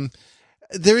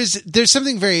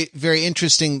something very, very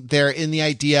interesting there in the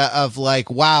idea of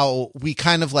like, wow, we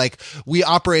kind of like, we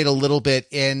operate a little bit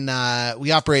in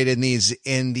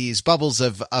these bubbles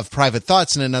of private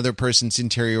thoughts, and another person's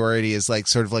interiority is like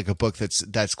sort of like a book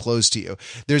that's closed to you.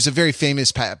 There's a very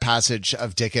famous passage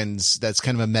of Dickens that's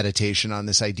kind of a meditation on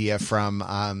this idea from,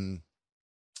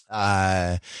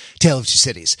 Tale of Two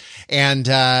Cities. And,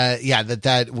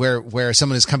 where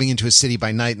someone is coming into a city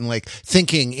by night and like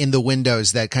thinking in the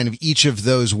windows that kind of each of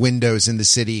those windows in the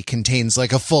city contains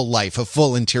like a full life, a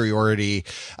full interiority,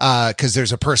 cause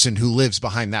there's a person who lives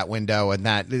behind that window and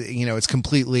that, it's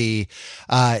completely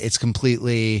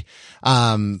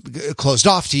closed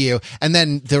off to you. And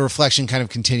then the reflection kind of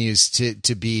continues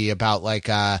to be about like,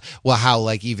 how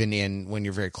like even when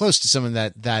you're very close to someone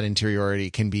that interiority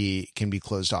can be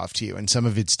closed off to you and some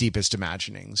of its deepest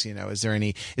imaginings. Is there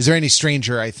any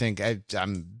stranger, I think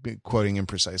I'm quoting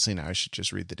imprecisely now, I should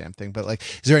just read the damn thing, but like,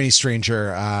 is there any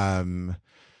stranger,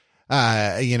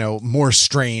 more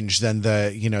strange than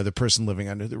the person living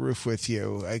under the roof with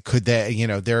you? Could they,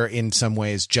 they're in some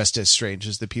ways just as strange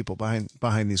as the people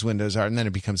behind these windows are. And then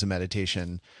it becomes a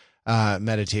meditation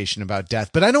about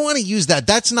death. But I don't want to use that.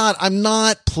 I'm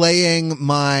not playing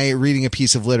my reading a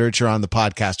piece of literature on the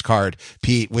podcast card,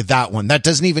 Pete, with that one. That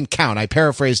doesn't even count. I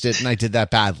paraphrased it and I did that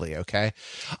badly. Okay.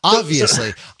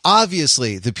 Obviously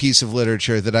the piece of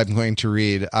literature that I'm going to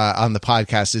read, on the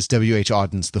podcast is W.H.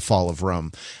 Auden's The Fall of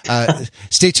Rome.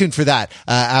 Stay tuned for that,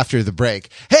 after the break.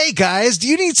 Hey guys, do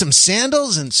you need some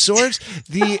sandals and swords?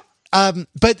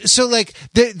 But so like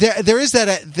there is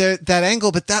that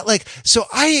angle, but that like, so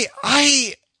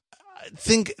I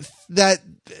think of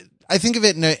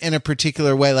it in a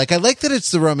particular way. Like I like that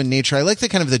it's the Roman nature. I like the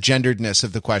kind of the genderedness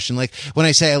of the question. Like when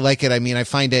I say I like it, I mean, I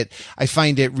find it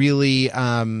really,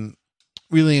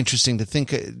 really interesting to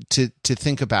think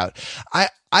about.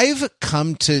 I've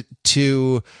come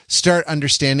to start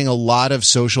understanding a lot of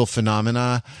social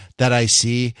phenomena that I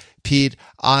see, Pete,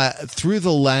 through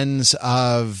the lens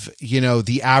of,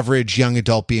 the average young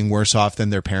adult being worse off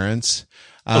than their parents.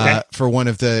 For one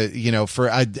of the,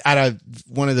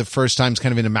 one of the first times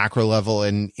kind of in a macro level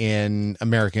in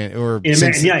American or in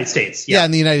the United States. Yeah.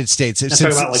 In the United States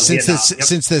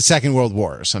since the Second World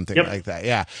War or something like that.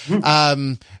 Yeah.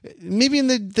 Mm-hmm. Maybe in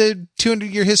the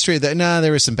 200-year history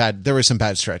there were some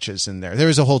bad stretches in there. There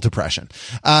was a whole depression.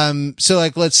 So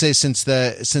like, let's say since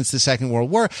the Second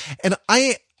World War. And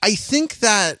I think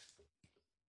that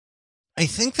I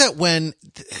think that when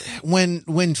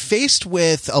faced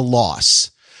with a loss,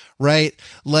 right?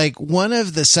 Like one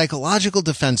of the psychological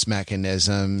defense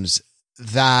mechanisms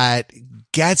that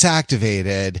gets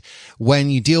activated when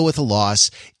you deal with a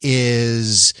loss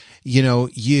is,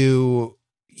 you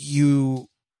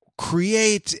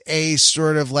create a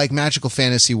sort of like magical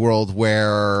fantasy world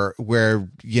where the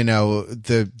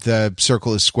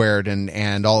circle is squared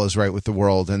and all is right with the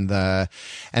world and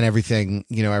everything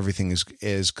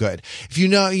is good. If you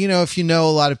know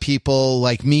a lot of people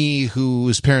like me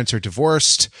whose parents are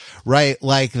divorced, right?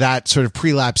 Like that sort of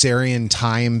prelapsarian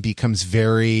time becomes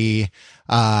very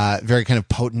kind of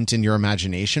potent in your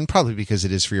imagination, probably because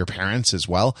it is for your parents as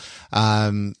well.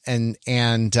 I've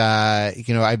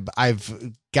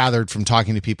gathered from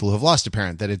talking to people who have lost a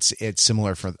parent that it's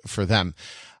similar for them,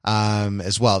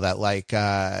 as well, that like,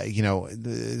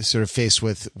 sort of faced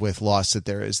with loss, that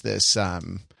there is this,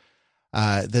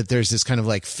 that there's this kind of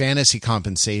like fantasy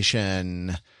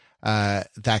compensation,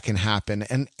 that can happen.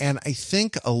 And I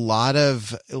think a lot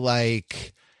of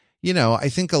like,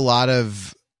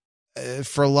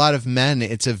 for a lot of men,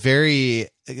 it's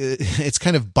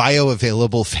kind of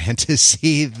bioavailable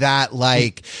fantasy that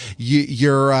like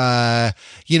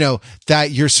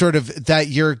that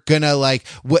you're gonna like,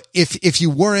 what if you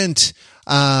weren't,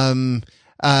 that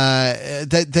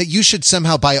you should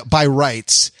somehow by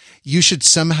rights, you should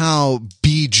somehow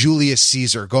be Julius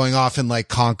Caesar going off and like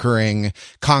conquering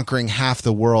half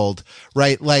the world,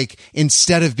 right? Like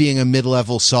instead of being a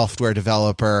mid-level software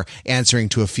developer answering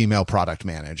to a female product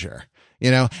manager,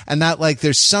 and that like,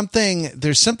 there's something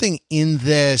in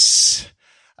this,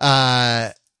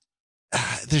 there's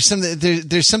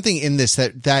something in this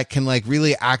that can like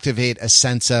really activate a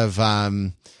sense of,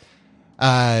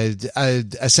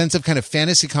 a sense of kind of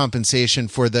fantasy compensation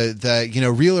for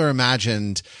the real or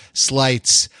imagined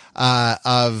slights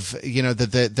of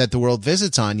that the world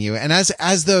visits on you. And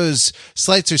as those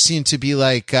slights are seen to be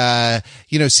like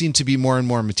seen to be more and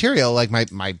more material, like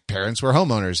my parents were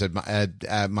homeowners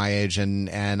at my age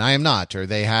and I am not, or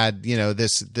they had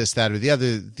this that or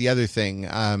the other thing,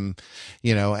 and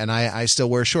I still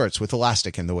wear shorts with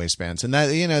elastic in the waistbands, and that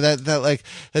that like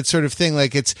that sort of thing.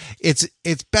 Like it's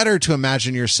better to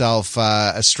imagine yourself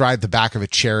astride the back of a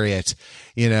chariot,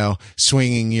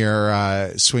 swinging your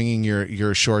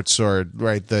short sword,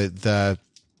 right? The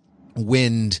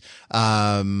wind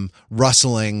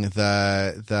rustling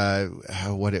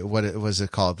what was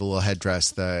it called, the little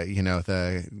headdress,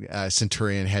 the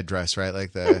centurion headdress, right?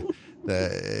 Like the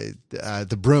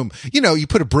broom, you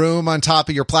put a broom on top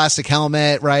of your plastic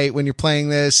helmet, right, when you're playing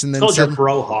this, and then it's called your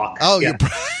brohawk. Oh, yeah.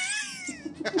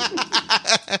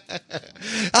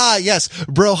 Yes,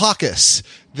 brohawkus,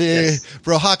 yes.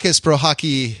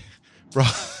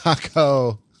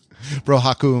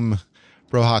 brohawkum,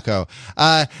 brohako.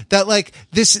 That like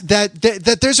this,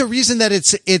 that there's a reason that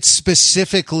it's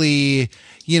specifically,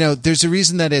 there's a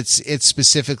reason that it's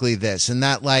specifically this, and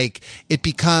that like it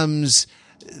becomes,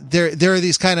 there are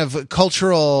these kind of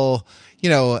cultural,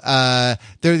 there are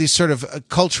these sort of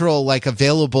cultural, like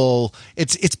available,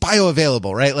 it's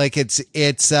bioavailable, right? Like it's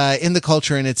in the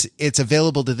culture, and it's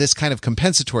available to this kind of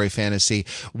compensatory fantasy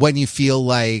when you feel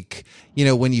like, you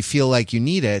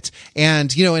need it.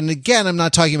 And, and again, I'm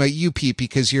not talking about you, Pete,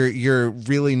 because you're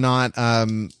really not,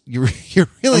 you're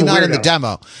really not in the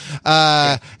demo.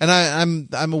 And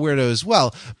I'm a weirdo as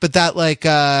well, but that like,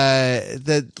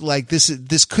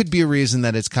 this could be a reason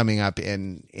that it's coming up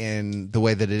in the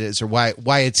way that it is, or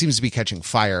why it seems to be catching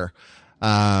fire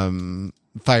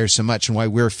so much, and why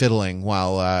we're fiddling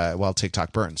while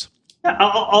TikTok burns.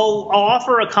 I'll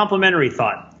offer a complimentary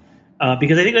thought,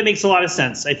 because I think that makes a lot of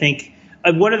sense. I think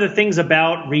one of the things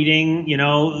about reading,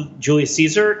 Julius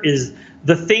Caesar is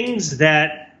the things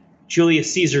that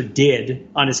Julius Caesar did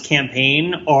on his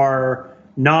campaign are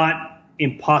not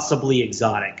impossibly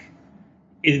exotic.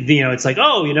 It's like,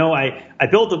 I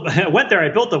went there, I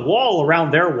built a wall around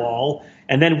their wall,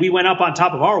 and then we went up on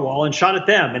top of our wall and shot at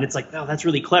them. And it's like, oh, that's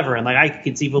really clever. And like, I could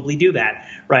conceivably do that,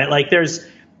 right? Like there's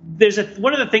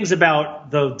one of the things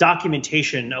about the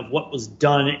documentation of what was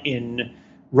done in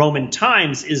Roman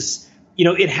times is,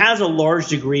 it has a large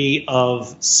degree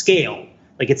of scale.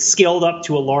 Like it's scaled up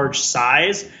to a large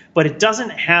size, but it doesn't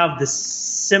have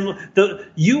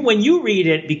when you read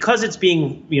it, because it's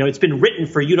being, it's been written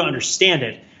for you to understand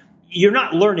it, you're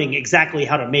not learning exactly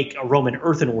how to make a Roman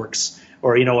earthenworks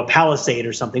or, a palisade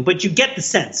or something, but you get the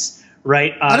sense,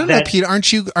 right? I don't know, Pete,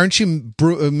 aren't you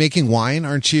making wine?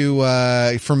 Aren't you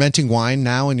fermenting wine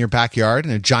now in your backyard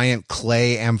in a giant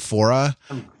clay amphora?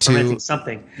 I'm fermenting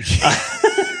something.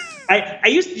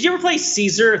 Did you ever play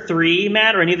Caesar 3,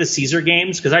 Matt, or any of the Caesar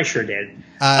games? Because I sure did.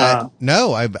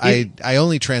 No, I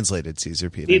only translated Caesar,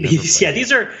 Pete.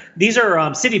 These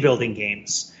are city building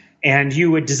games, and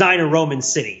you would design a Roman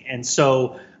city. And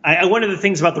so one of the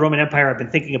things about the Roman Empire I've been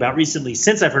thinking about recently,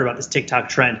 since I've heard about this TikTok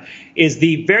trend, is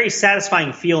the very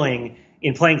satisfying feeling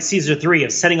in playing Caesar 3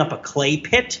 of setting up a clay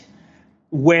pit,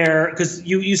 because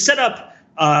you set up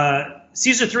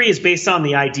Caesar 3 is based on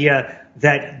the idea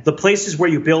that the places where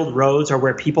you build roads are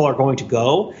where people are going to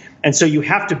go. And so you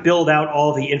have to build out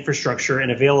all the infrastructure and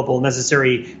available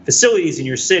necessary facilities in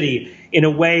your city in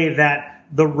a way that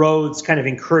the roads kind of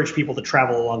encourage people to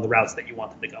travel along the routes that you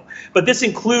want them to go. But this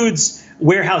includes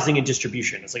warehousing and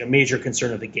distribution. It's like a major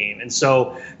concern of the game. And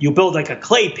so you build like a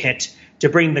clay pit to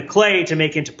bring the clay to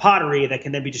make into pottery that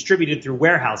can then be distributed through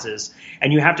warehouses.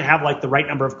 And you have to have like the right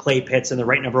number of clay pits and the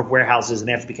right number of warehouses, and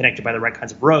they have to be connected by the right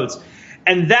kinds of roads.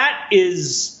 And that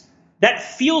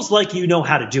feels like you know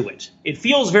how to do it. It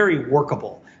feels very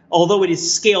workable, although it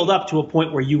is scaled up to a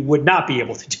point where you would not be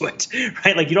able to do it,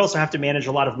 right? Like you'd also have to manage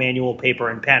a lot of manual paper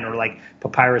and pen, or like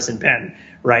papyrus and pen,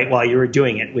 right, while you were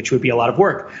doing it, which would be a lot of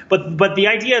work. But the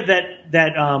idea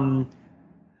that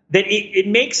it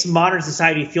makes modern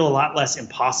society feel a lot less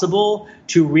impossible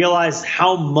to realize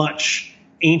how much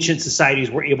ancient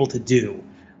societies were able to do,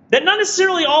 that not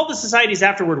necessarily all the societies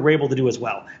afterward were able to do as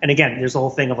well. And again, there's the whole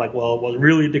thing of like, well, it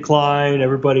really declined.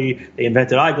 They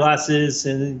invented eyeglasses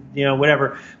and,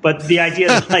 whatever. But the idea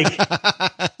that like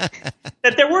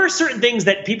that there were certain things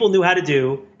that people knew how to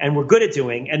do and were good at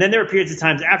doing. And then there were periods of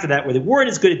times after that where they weren't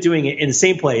as good at doing it in the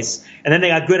same place. And then they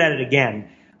got good at it again,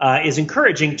 is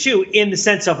encouraging too, in the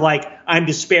sense of like, I'm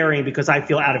despairing because I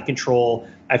feel out of control.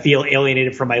 I feel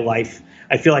alienated from my life.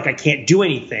 I feel like I can't do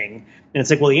anything. And it's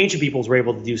like, well, the ancient peoples were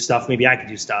able to do stuff. Maybe I could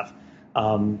do stuff.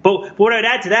 But what I'd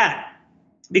add to that,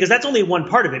 because that's only one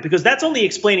part of it, because that's only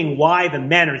explaining why the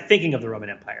men are thinking of the Roman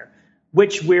Empire,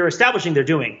 which we're establishing they're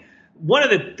doing. One of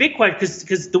the big questions,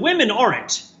 because the women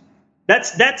aren't,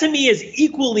 that to me is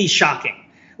equally shocking.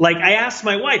 Like I asked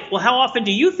my wife, well, how often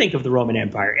do you think of the Roman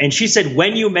Empire? And she said,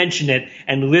 when you mention it,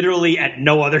 and literally at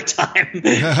no other time.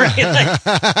 Right? Like,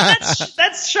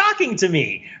 that's shocking to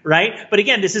me, right? But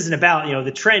again, this isn't about,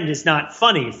 the trend is not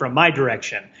funny from my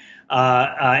direction,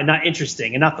 and not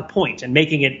interesting, and not the point. And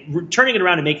turning it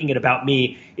around and making it about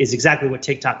me is exactly what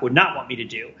TikTok would not want me to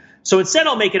do. So instead,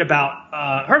 I'll make it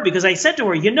about her, because I said to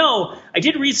her, I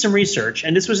did read some research,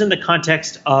 and this was in the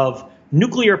context of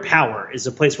nuclear power is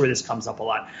a place where this comes up a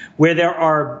lot, where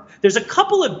there's a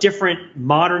couple of different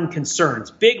modern concerns,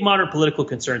 big modern political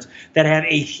concerns that have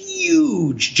a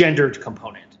huge gendered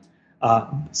component.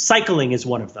 Cycling is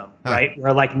one of them, right?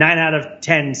 Where like 9 out of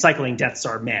 10 cycling deaths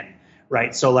are men,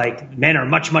 right? So like men are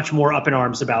much, much more up in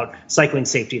arms about cycling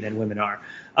safety than women are.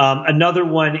 Another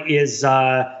one is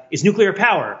nuclear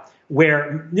power,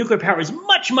 where nuclear power is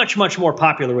much, much, much more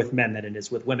popular with men than it is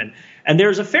with women. And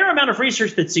there's a fair amount of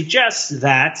research that suggests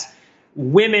that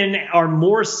women are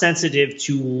more sensitive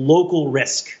to local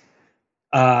risk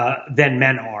than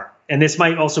men are. And this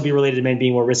might also be related to men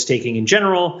being more risk-taking in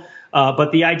general.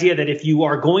 But the idea that if you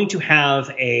are going to have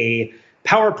a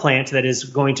power plant that is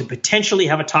going to potentially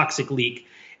have a toxic leak,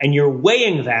 and you're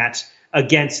weighing that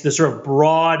against the sort of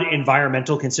broad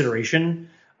environmental consideration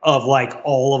of like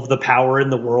all of the power in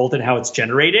the world and how it's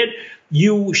generated,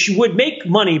 you would make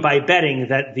money by betting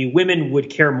that the women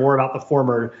would care more about the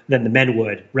former than the men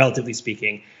would, relatively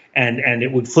speaking, and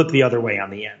it would flip the other way on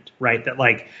the end, right? That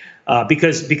like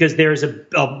because there's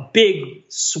a big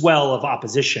swell of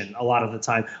opposition a lot of the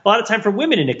time for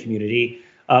women in a community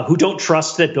who don't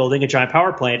trust that building a giant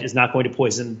power plant is not going to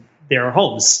poison their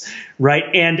homes, right?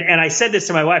 And I said this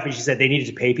to my wife, and she said they needed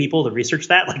to pay people to research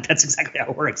that. Like that's exactly how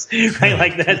it works, right?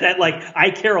 Like that like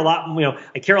I care a lot,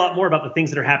 I care a lot more about the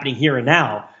things that are happening here and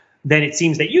now than it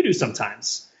seems that you do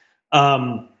sometimes.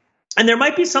 And there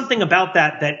might be something about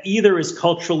that either is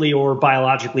culturally or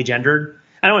biologically gendered.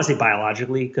 I don't want to say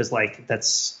biologically because like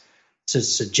that's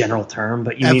just a general term,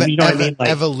 but you know what I mean? Like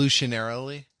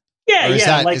evolutionarily. Yeah, or is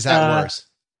yeah. Is that worse?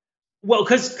 Well,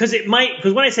 because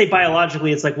when I say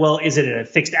biologically, it's like, well, is it a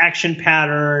fixed action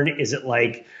pattern? Is it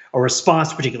like a response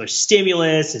to a particular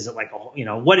stimulus? Is it like,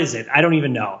 what is it? I don't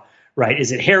even know, right?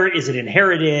 Is it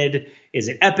inherited? Is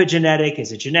it epigenetic?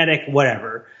 Is it genetic?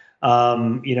 Whatever.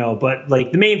 But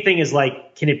like the main thing is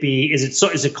like,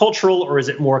 is it cultural, or is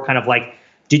it more kind of like,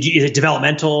 is it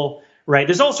developmental, right?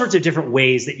 There's all sorts of different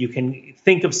ways that you can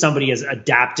think of somebody as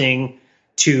adapting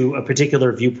to a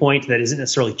particular viewpoint that isn't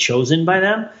necessarily chosen by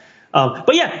them.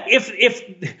 But yeah,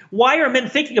 if why are men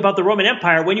thinking about the Roman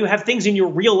Empire when you have things in your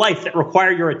real life that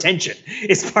require your attention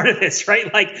is part of this,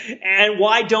 right? Like, and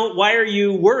why are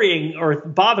you worrying or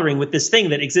bothering with this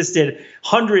thing that existed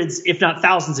hundreds, if not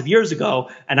thousands of years ago?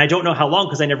 And I don't know how long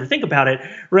because I never think about it,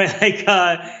 right? Like,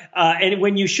 and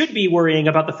when you should be worrying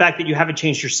about the fact that you haven't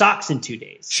changed your socks in 2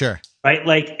 days. Sure. Right.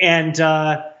 Like, and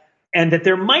that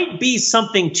there might be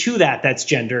something to that's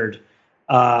gendered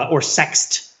or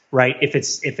sexed. Right. If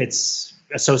it's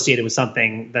associated with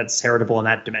something that's heritable in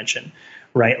that dimension.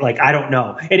 Right. Like, I don't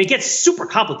know. And it gets super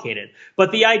complicated.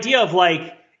 But the idea of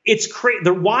like,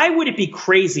 why would it be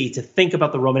crazy to think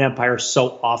about the Roman Empire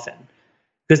so often?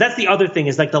 Because that's the other thing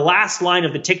is like the last line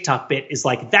of the TikTok bit is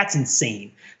like, that's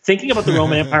insane. Thinking about the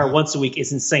Roman Empire once a week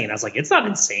is insane. I was like, it's not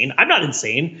insane. I'm not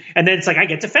insane. And then it's like, I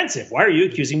get defensive. Why are you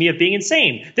accusing me of being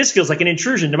insane? This feels like an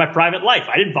intrusion into my private life.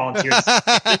 I didn't volunteer.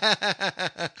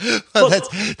 Well,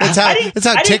 that's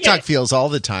how TikTok feels all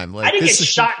the time. Like, I didn't get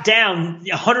shot down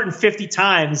 150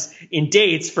 times in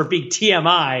dates for big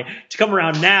TMI to come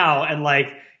around now and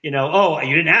like, oh,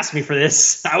 you didn't ask me for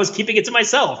this. I was keeping it to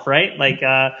myself, right? Like,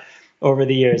 over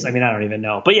the years. I mean, I don't even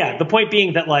know. But yeah, the point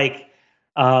being that like,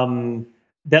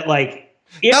 that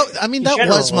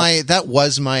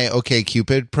was my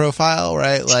OkCupid profile,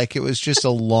 right? Like, it was just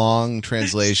a long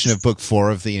translation of book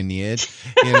 4 of the Aeneid,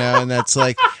 and that's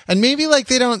like, and maybe like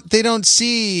they don't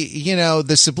see,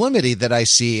 the sublimity that I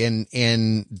see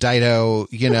in Dido,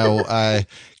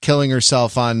 killing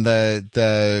herself on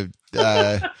the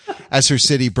as her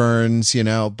city burns,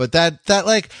 but that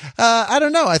like, I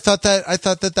don't know. I thought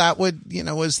that would,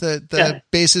 was the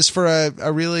basis for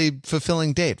a really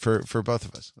fulfilling date for both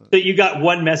of us. So you got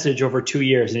one message over 2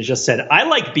 years and it just said, I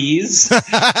like bees.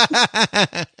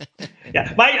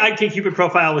 Yeah. My OkCupid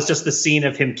profile was just the scene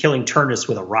of him killing Turnus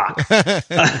with a rock,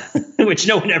 which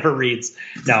no one ever reads.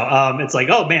 No, it's like,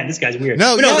 oh man, this guy's weird.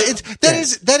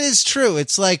 That is true.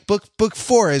 It's like book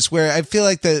 4 is where I feel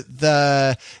like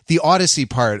the Odyssey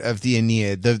part of the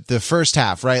Aeneid, the first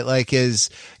half, right? Like is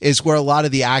where a lot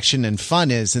of the action and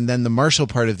fun is. And then the martial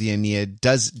part of the Aeneid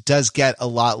does get a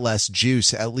lot less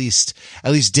juice, at least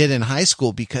did in high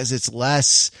school, because it's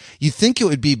less, you think it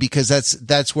would be, because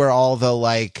that's where all the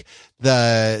like,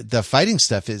 the fighting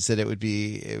stuff is, that it would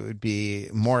be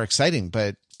more exciting,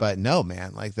 but no,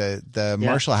 man, like the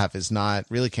martial half is not,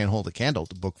 really can't hold a candle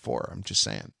to book 4. I'm just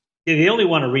saying. Yeah, they only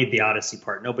want to read the Odyssey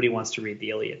part. Nobody wants to read the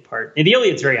Iliad part. And the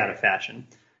Iliad's very out of fashion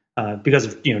because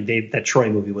of that Troy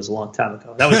movie was a long time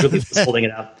ago. That was really what's holding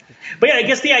it up. But yeah, I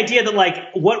guess the idea that like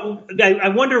I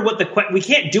wonder what we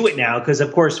can't do it now because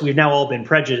of course we've now all been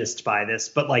prejudiced by this.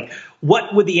 But like,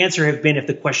 what would the answer have been if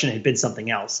the question had been something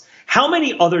else? How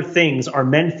many other things are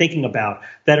men thinking about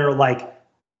that are like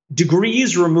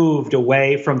degrees removed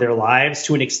away from their lives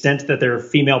to an extent that their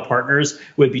female partners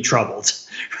would be troubled,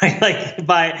 right? Like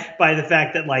by the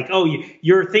fact that like, oh,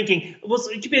 you're thinking,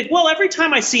 you'd be like, well, every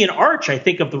time I see an arch, I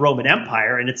think of the Roman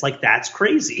Empire. And it's like, that's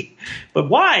crazy. But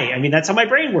why? I mean, that's how my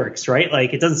brain works, right?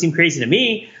 Like, it doesn't seem crazy to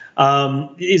me.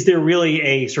 Is there really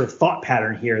a sort of thought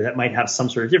pattern here that might have some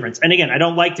sort of difference? And again, I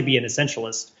don't like to be an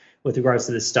essentialist with regards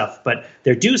to this stuff, but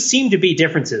there do seem to be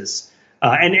differences.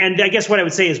 And I guess what I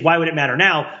would say is, why would it matter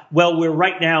now? Well, we're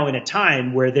right now in a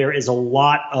time where there is a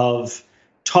lot of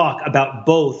talk about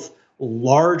both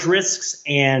large risks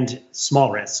and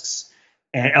small risks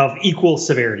and of equal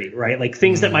severity, right? Like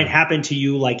things that might happen to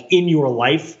you, like in your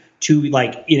life, to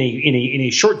like in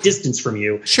a short distance from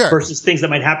you, sure, versus things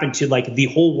that might happen to like the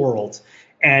whole world.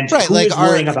 And right, who like is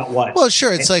worrying about what? Well,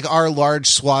 sure. It's like our large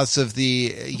swaths of the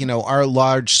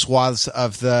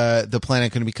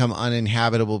planet going to become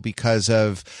uninhabitable because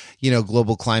of,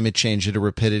 global climate change at a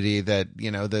rapidity that,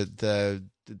 the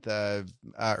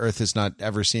Earth has not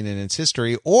ever seen in its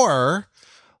history. Or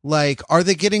like, are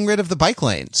they getting rid of the bike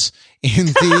lanes in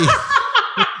the,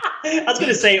 I was going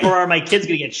to say, or are my kids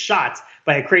going to get shot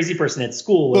by a crazy person at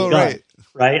school with a gun? Right.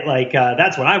 Right. Like,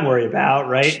 that's what I'm worried about.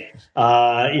 Right.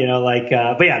 But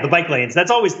yeah, the bike lanes,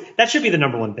 that should be the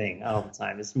number one thing all the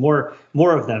time is more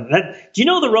of them. Do you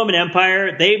know the Roman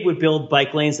Empire, they would build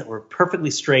bike lanes that were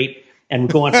perfectly straight and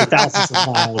would go on for thousands of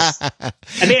miles.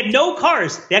 And they had no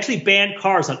cars. They actually banned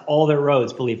cars on all their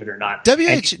roads, believe it or not.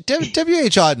 W.H.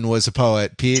 Auden was a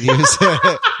poet, Pete. He was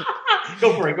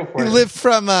Go for it. He lived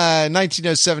from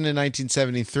 1907 to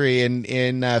 1973, and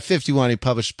in 51 he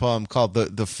published a poem called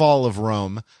 "The Fall of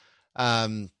Rome,"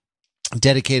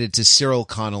 dedicated to Cyril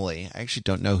Connolly. I actually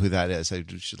don't know who that is. I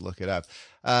should look it up.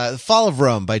 "The Fall of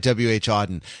Rome" by W.H.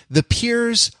 Auden. The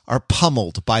piers are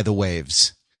pummeled by the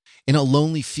waves. In a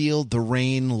lonely field, the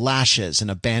rain lashes an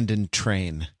abandoned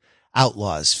train.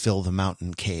 Outlaws fill the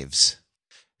mountain caves.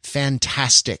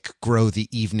 Fantastic grow the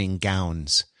evening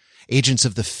gowns. Agents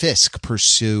of the fisc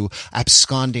pursue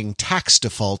absconding tax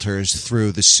defaulters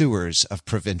through the sewers of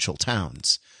provincial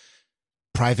towns.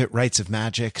 Private rites of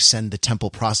magic send the temple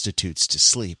prostitutes to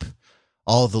sleep.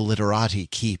 All the literati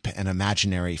keep an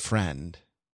imaginary friend.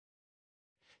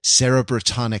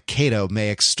 Cerebritonic Cato may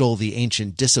extol the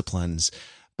ancient disciplines,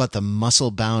 but the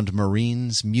muscle-bound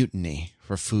Marines mutiny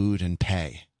for food and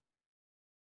pay.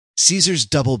 Caesar's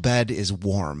double bed is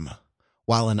warm,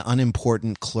 while an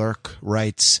unimportant clerk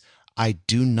writes, "I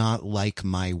do not like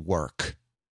my work,"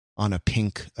 on a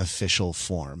pink official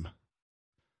form.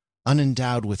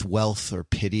 Unendowed with wealth or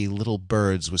pity, little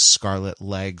birds with scarlet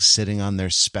legs sitting on their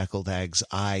speckled eggs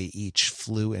eye each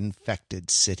flu-infected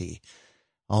city.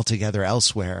 Altogether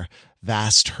elsewhere,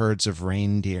 vast herds of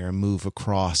reindeer move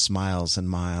across miles and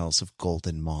miles of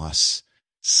golden moss,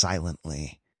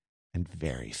 silently and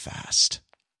very fast.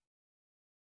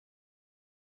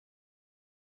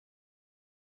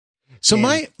 So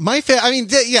Auden,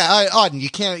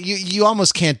 you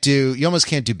almost can't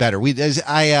do better.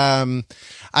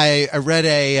 I read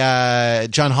a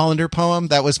John Hollander poem.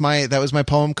 That was my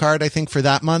poem card, I think, for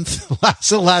that month,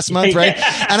 last month, right?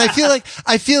 And I feel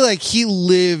like he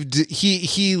lived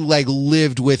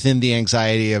within the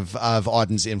anxiety of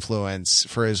Auden's influence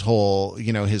for his whole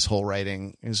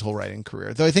writing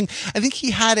career. Though I think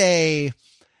he had a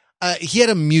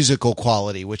musical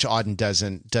quality which Auden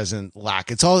doesn't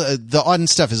lack. It's all the Auden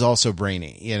stuff is also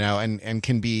brainy, and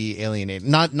can be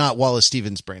alienating. Not Wallace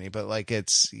Stevens brainy, but like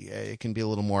it can be a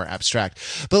little more abstract.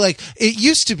 But like it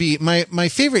used to be, my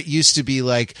favorite used to be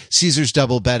like Caesar's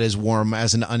double bed is warm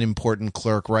as an unimportant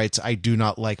clerk writes, "I do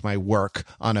not like my work,"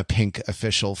 on a pink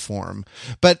official form.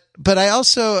 But I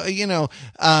also,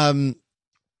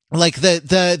 like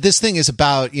this thing is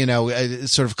about,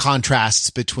 sort of contrasts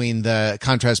between the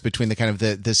kind of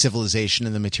the civilization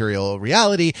and the material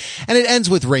reality. And it ends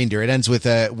with reindeer. It ends with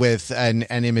an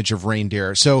image of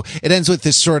reindeer. So it ends with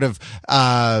this sort of,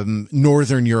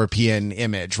 Northern European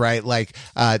image, right? Like,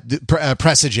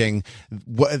 presaging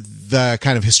the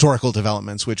kind of historical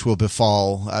developments which will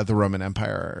befall, the Roman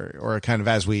Empire, or kind of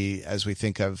as we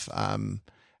think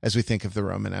of the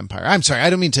Roman Empire. I'm sorry, I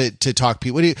don't mean to talk,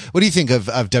 Pete. What do you think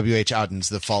of W.H. Auden's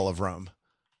The Fall of Rome?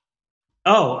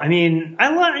 Oh, I mean, I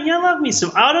love me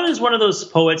some. Auden is one of those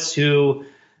poets who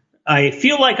I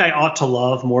feel like I ought to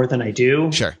love more than I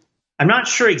do. Sure. I'm not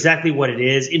sure exactly what it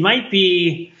is. It might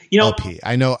be, LP.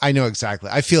 I know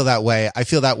exactly. I feel that way. I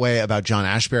feel that way about John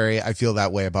Ashbery. I feel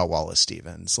that way about Wallace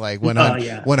Stevens. Like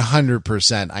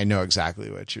 100%. I know exactly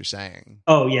what you're saying.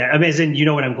 Oh yeah. I mean, as in, you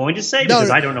know what I'm going to say?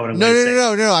 Because I don't know what I'm going to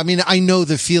say. No. I mean, I know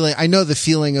the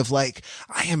feeling of like,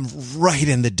 I am right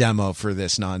in the demo for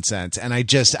this nonsense. And I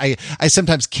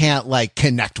sometimes can't like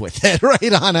connect with it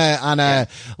right on a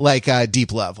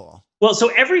deep level. Well, so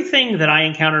everything that I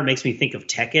encounter makes me think of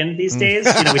Tekken these days.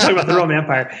 We talk about the Roman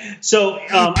Empire. So,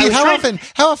 Pete,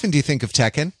 how often do you think of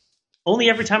Tekken? Only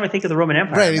every time I think of the Roman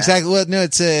Empire. Right, Matt. exactly. Well, no,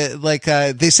 it's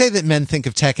they say that men think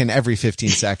of Tekken every 15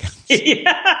 seconds.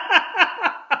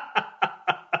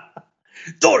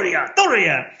 Doria.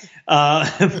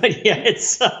 But yeah,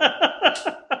 it's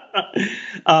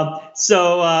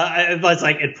it's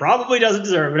like it probably doesn't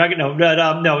deserve. We're not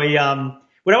gonna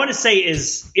what I want to say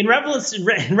is, in reference to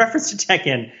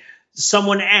Tekken,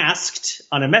 someone asked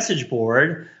on a message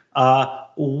board,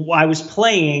 I was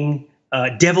playing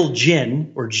Devil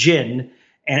Jin,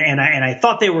 and I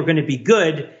thought they were going to be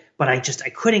good, but I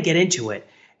couldn't get into it.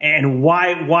 And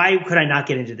why could I not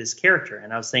get into this character?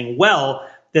 And I was saying, well,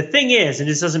 the thing is, and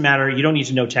this doesn't matter, you don't need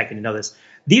to know Tekken to know this,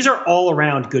 these are all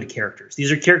around good characters.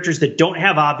 These are characters that don't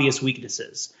have obvious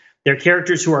weaknesses. They're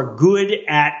characters who are good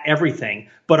at everything,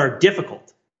 but are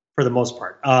difficult for the most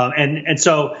part. And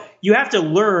so you have to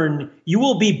learn, you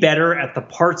will be better at the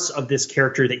parts of this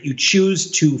character that you choose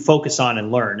to focus on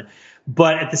and learn.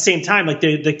 But at the same time, like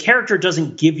the character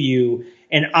doesn't give you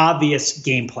an obvious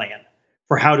game plan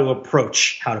for how to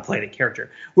approach how to play the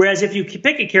character. Whereas if you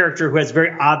pick a character who has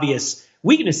very obvious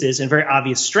weaknesses and very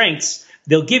obvious strengths,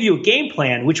 they'll give you a game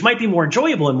plan, which might be more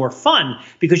enjoyable and more fun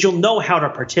because you'll know how to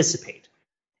participate.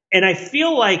 And I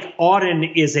feel like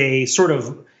Auden is a sort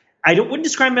of, wouldn't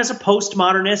describe him as a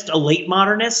postmodernist, a late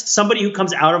modernist, somebody who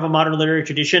comes out of a modern literary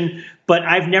tradition, but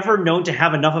I've never known to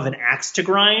have enough of an axe to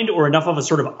grind or enough of a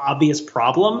sort of obvious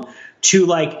problem to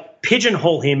like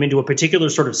pigeonhole him into a particular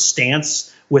sort of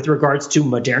stance with regards to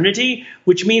modernity,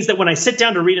 which means that when I sit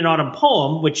down to read an Auden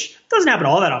poem, which doesn't happen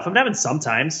all that often, it happens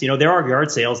sometimes, there are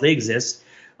yard sales, they exist.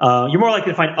 You're more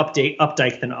likely to find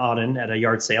Updike than Auden at a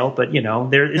yard sale, but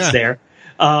it's there.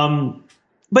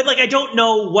 But like, I don't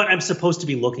know what I'm supposed to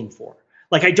be looking for.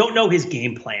 Like, I don't know his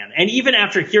game plan. And even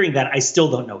after hearing that, I still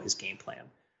don't know his game plan.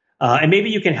 And maybe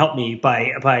you can help me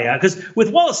by because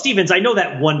with Wallace Stevens, I know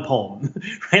that one poem,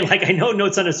 right? Like, I know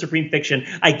Notes on a Supreme Fiction.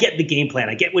 I get the game plan.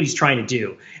 I get what he's trying to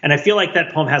do. And I feel like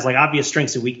that poem has like obvious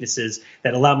strengths and weaknesses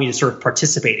that allow me to sort of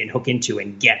participate and hook into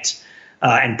and get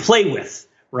and play with,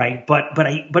 right? But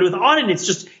with Auden, it's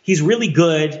just, he's really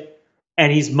good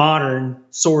and he's modern,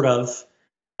 sort of,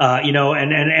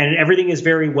 and everything is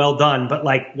very well done. But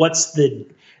like, what's the,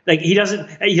 like, he doesn't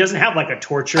have like a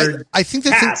tortured I think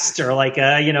the past or like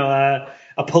a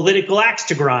political axe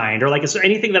to grind or like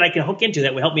anything that I can hook into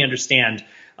that would help me understand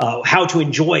how to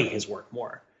enjoy his work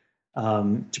more,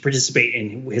 to participate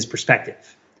in his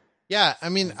perspective. Yeah, I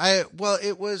mean,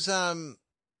 it was,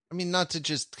 not to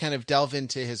just kind of delve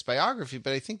into his biography,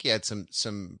 but I think he had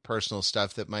some personal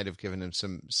stuff that might have given him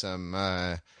some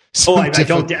I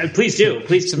don't. Please do.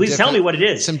 Please tell me what it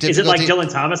is. Is it like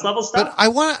Dylan Thomas level stuff? But I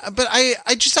want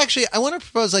to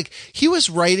propose, like, he was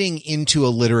writing into a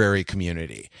literary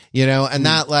community, and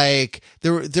that, like,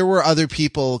 there were other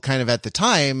people kind of at the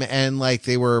time, and like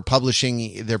they were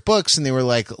publishing their books and they were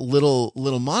like little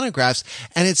monographs,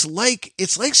 and it's like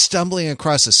stumbling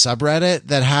across a subreddit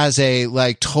that has a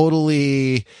like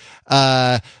totally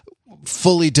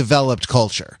fully developed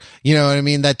culture. You know what I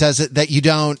mean? That does it, that you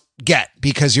don't get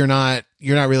because you're not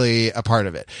really a part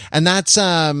of it. And that's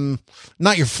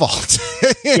not your fault.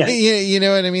 Yeah. You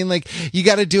know what I mean? Like, you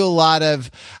got to do a lot of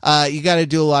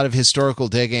historical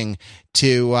digging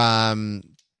to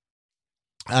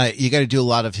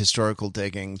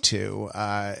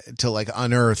like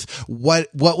unearth what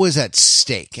was at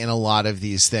stake in a lot of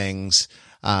these things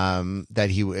that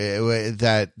he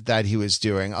was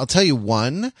doing. I'll tell you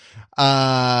one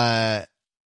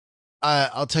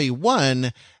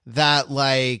that,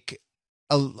 like,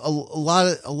 a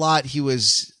lot he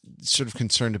was sort of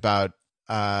concerned about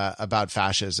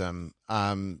fascism,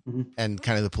 and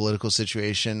kind of the political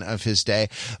situation of his day.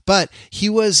 But he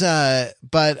was, my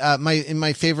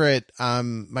favorite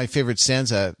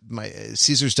stanza,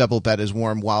 Caesar's double bed is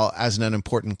warm, while as an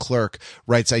unimportant clerk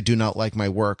writes, I do not like my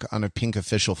work on a pink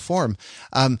official form.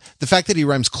 The fact that he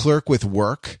rhymes clerk with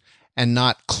work and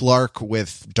not Clark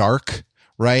with dark,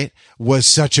 right, was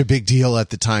such a big deal at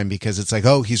the time, because it's like,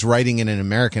 oh, he's writing in an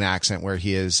American accent where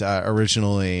he is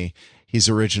originally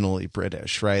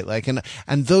British, right? Like, and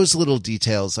those little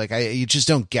details, like, you just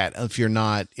don't get if you're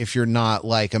not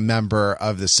like a member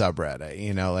of the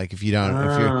subreddit, like if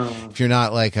you're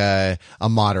not like a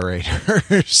moderator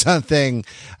or something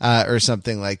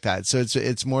like that. So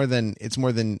it's more than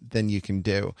you can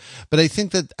do. But I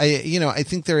think that I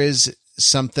think there is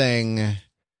something.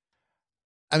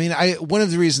 I mean, one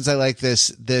of the reasons I like this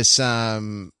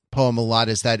poem a lot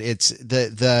is that it's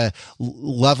the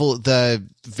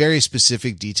very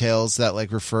specific details that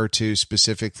like refer to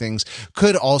specific things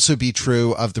could also be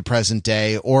true of the present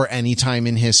day or any time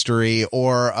in history,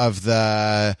 or of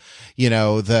the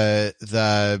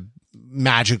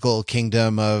magical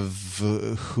kingdom of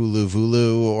Hulu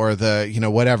Vulu, or the,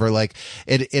 whatever. Like,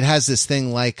 it has this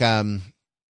thing like, it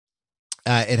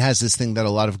has this thing that a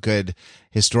lot of good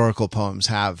historical poems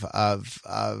have of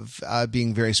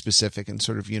being very specific and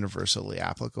sort of universally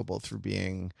applicable through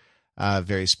being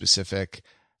very specific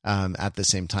at the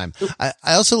same time.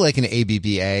 I also like an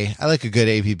ABBA. I like a good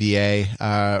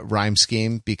ABBA rhyme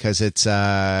scheme, because it's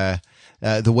the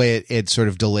way it sort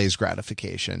of delays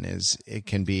gratification it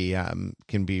can be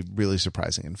really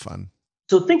surprising and fun.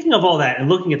 So thinking of all that and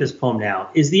looking at this poem now,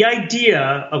 is the idea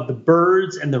of the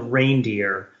birds and the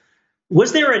reindeer.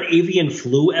 Was there an avian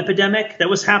flu epidemic that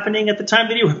was happening at the time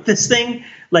that he wrote this thing?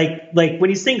 Like when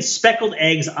he's saying speckled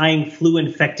eggs eyeing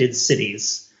flu-infected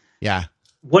cities. Yeah.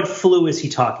 What flu is he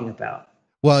talking about?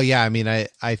 Well, yeah, I mean, I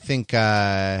think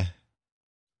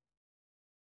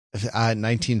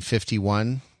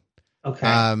 1951.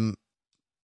 Okay.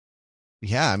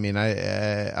 Yeah, I mean,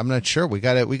 I'm not sure. We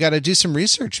gotta do some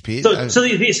research, Pete. So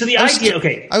the idea.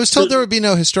 Okay, I was told there would be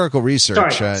no historical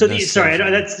research. Sorry,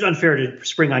 that's unfair to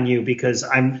spring on you, because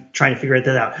I'm trying to figure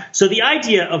that out. So the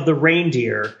idea of the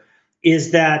reindeer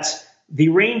is that the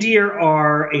reindeer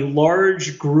are a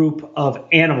large group of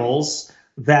animals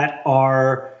that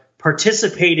are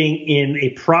participating in a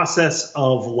process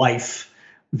of life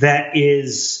that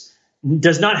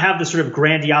does not have the sort of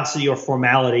grandiosity or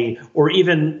formality or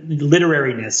even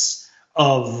literariness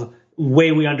of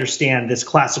way we understand this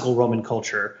classical Roman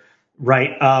culture,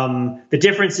 right? The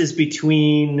differences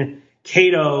between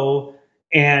Cato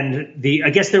and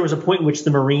I guess there was a point in which the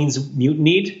Marines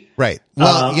mutinied. Right.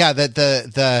 Well, yeah, that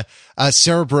the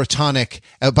Cerebrotonic,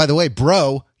 by the way,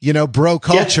 bro, bro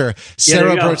culture, there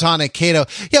you go. Cerebrotonic Cato.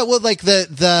 Yeah, well, like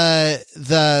the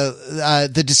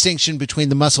distinction between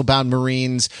the muscle bound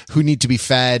Marines who need to be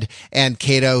fed and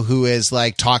Cato, who is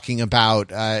like talking about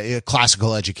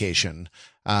classical education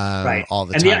Right. all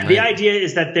the and time. The idea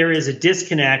is that there is a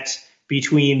disconnect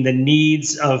between the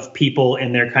needs of people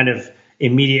in their kind of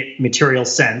immediate material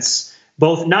sense,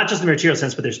 both not just the material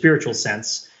sense, but their spiritual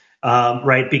sense,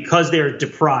 right? Because they're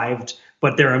deprived,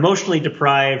 but they're emotionally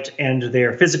deprived and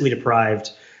they're physically deprived.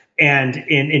 And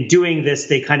in doing this,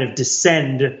 they kind of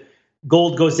descend.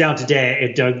 Gold goes down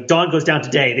today. Dawn goes down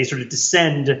today. They sort of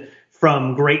descend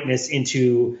from greatness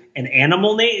into an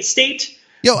animal state.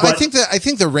 I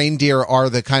think the reindeer are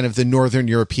the kind of the Northern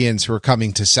Europeans who are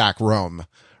coming to sack Rome.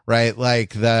 Right.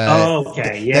 Like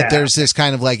that there's this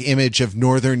kind of like image of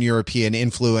Northern European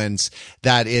influence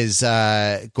that is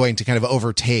going to kind of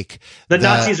overtake. The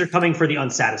Nazis are coming for the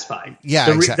unsatisfied.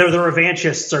 Yeah, exactly. The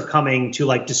revanchists are coming to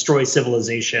like destroy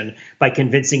civilization by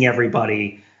convincing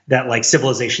everybody that like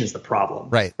civilization is the problem.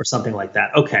 Right. Or something like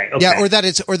that. Okay. Yeah. Or that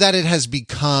it has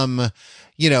become,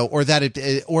 or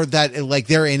that like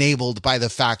they're enabled by the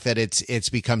fact that it's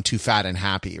become too fat and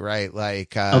happy. Right.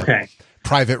 Like,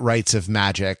 private rites of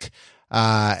magic,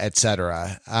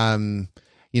 etc. The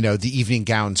evening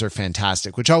gowns are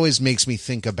fantastic, which always makes me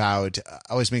think about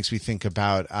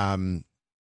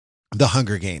the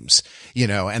Hunger Games,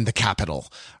 and the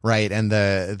Capitol, right? And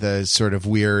the sort of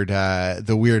weird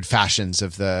fashions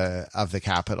of the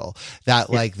Capitol, that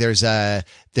like there's a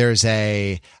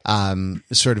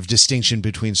sort of distinction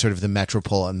between sort of the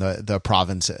metropole and the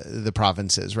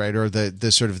provinces, right? Or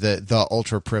the sort of the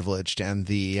ultra privileged and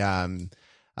the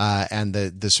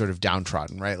sort of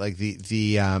downtrodden, right? Like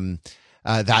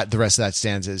that the rest of that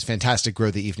stanza is fantastic. Grow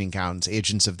the evening gowns.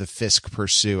 Agents of the fisc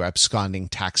pursue absconding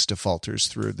tax defaulters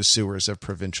through the sewers of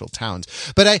provincial towns.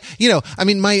 But I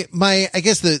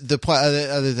guess the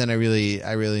other than I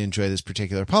really enjoy this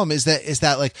particular poem is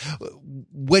that like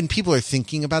when people are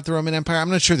thinking about the Roman Empire,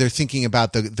 I'm not sure they're thinking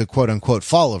about the quote unquote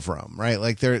fall of Rome, right?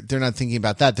 Like they're not thinking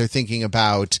about that. They're thinking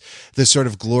about the sort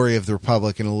of glory of the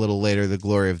Republic and a little later the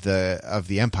glory of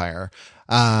the empire.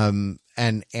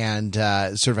 And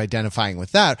sort of identifying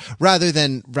with that rather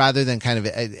than kind of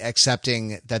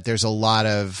accepting that there's a lot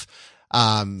of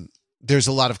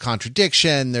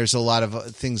contradiction. There's a lot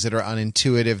of things that are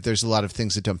unintuitive. There's a lot of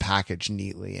things that don't package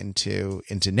neatly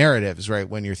into narratives, right?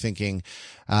 When you're thinking,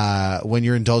 when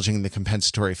you're indulging in the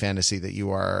compensatory fantasy that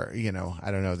you are,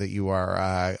 that you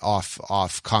are,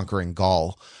 off conquering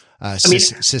Gaul,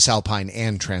 Cisalpine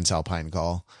and Transalpine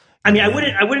Gaul. I mean,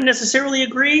 I wouldn't necessarily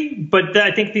agree, but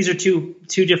I think these are two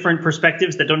different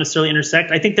perspectives that don't necessarily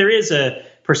intersect. I think there is a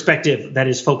perspective that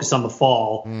is focused on the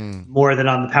fall more than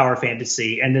on the power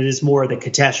fantasy, and it is more the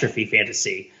catastrophe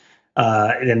fantasy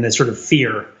than the sort of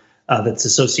fear that's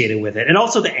associated with it, and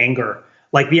also the anger,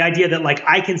 like the idea that like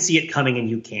I can see it coming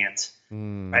and you can't.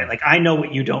 Right, like I know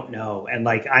what you don't know, and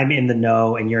like I'm in the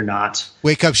know and you're not.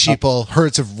 Wake up, sheeple!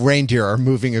 Herds of reindeer are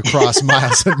moving across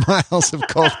miles and miles of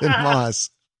golden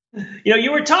moss.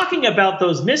 You were talking about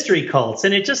those mystery cults,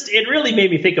 and it really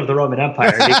made me think of the Roman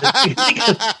Empire.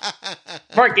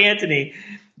 Mark Antony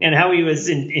and how he was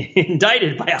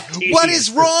indicted by Octavian. What is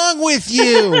wrong with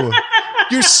you?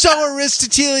 You're so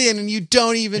Aristotelian, and you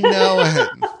don't even know it.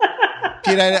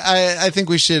 Pete, I think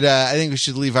we should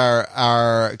leave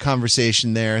our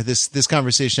conversation there. This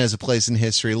conversation has a place in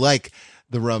history, like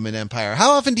the Roman Empire.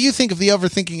 How often do you think of the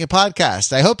Overthinking It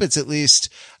podcast? I hope it's at least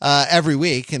every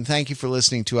week. And thank you for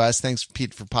listening to us. Thanks,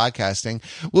 Pete, for podcasting.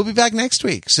 We'll be back next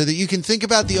week so that you can think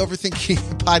about the Overthinking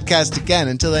It podcast again.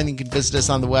 Until then, you can visit us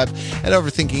on the web at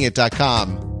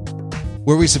overthinkingit.com,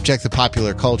 where we subject the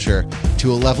popular culture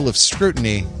to a level of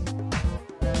scrutiny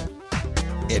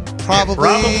it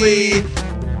probably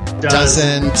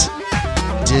doesn't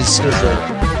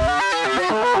deserve.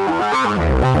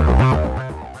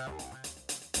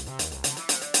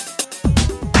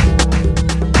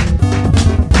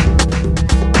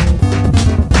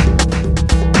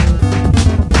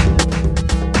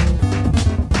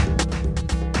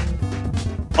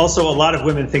 Also, a lot of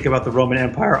women think about the Roman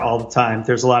Empire all the time.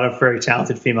 There's a lot of very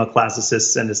talented female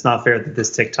classicists, and it's not fair that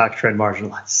this TikTok trend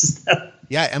marginalizes them.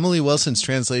 Yeah, Emily Wilson's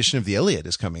translation of the Iliad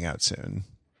is coming out soon.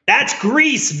 That's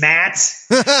Greece, Matt.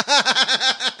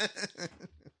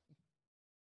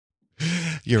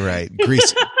 You're right.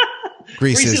 Greece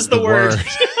is the word.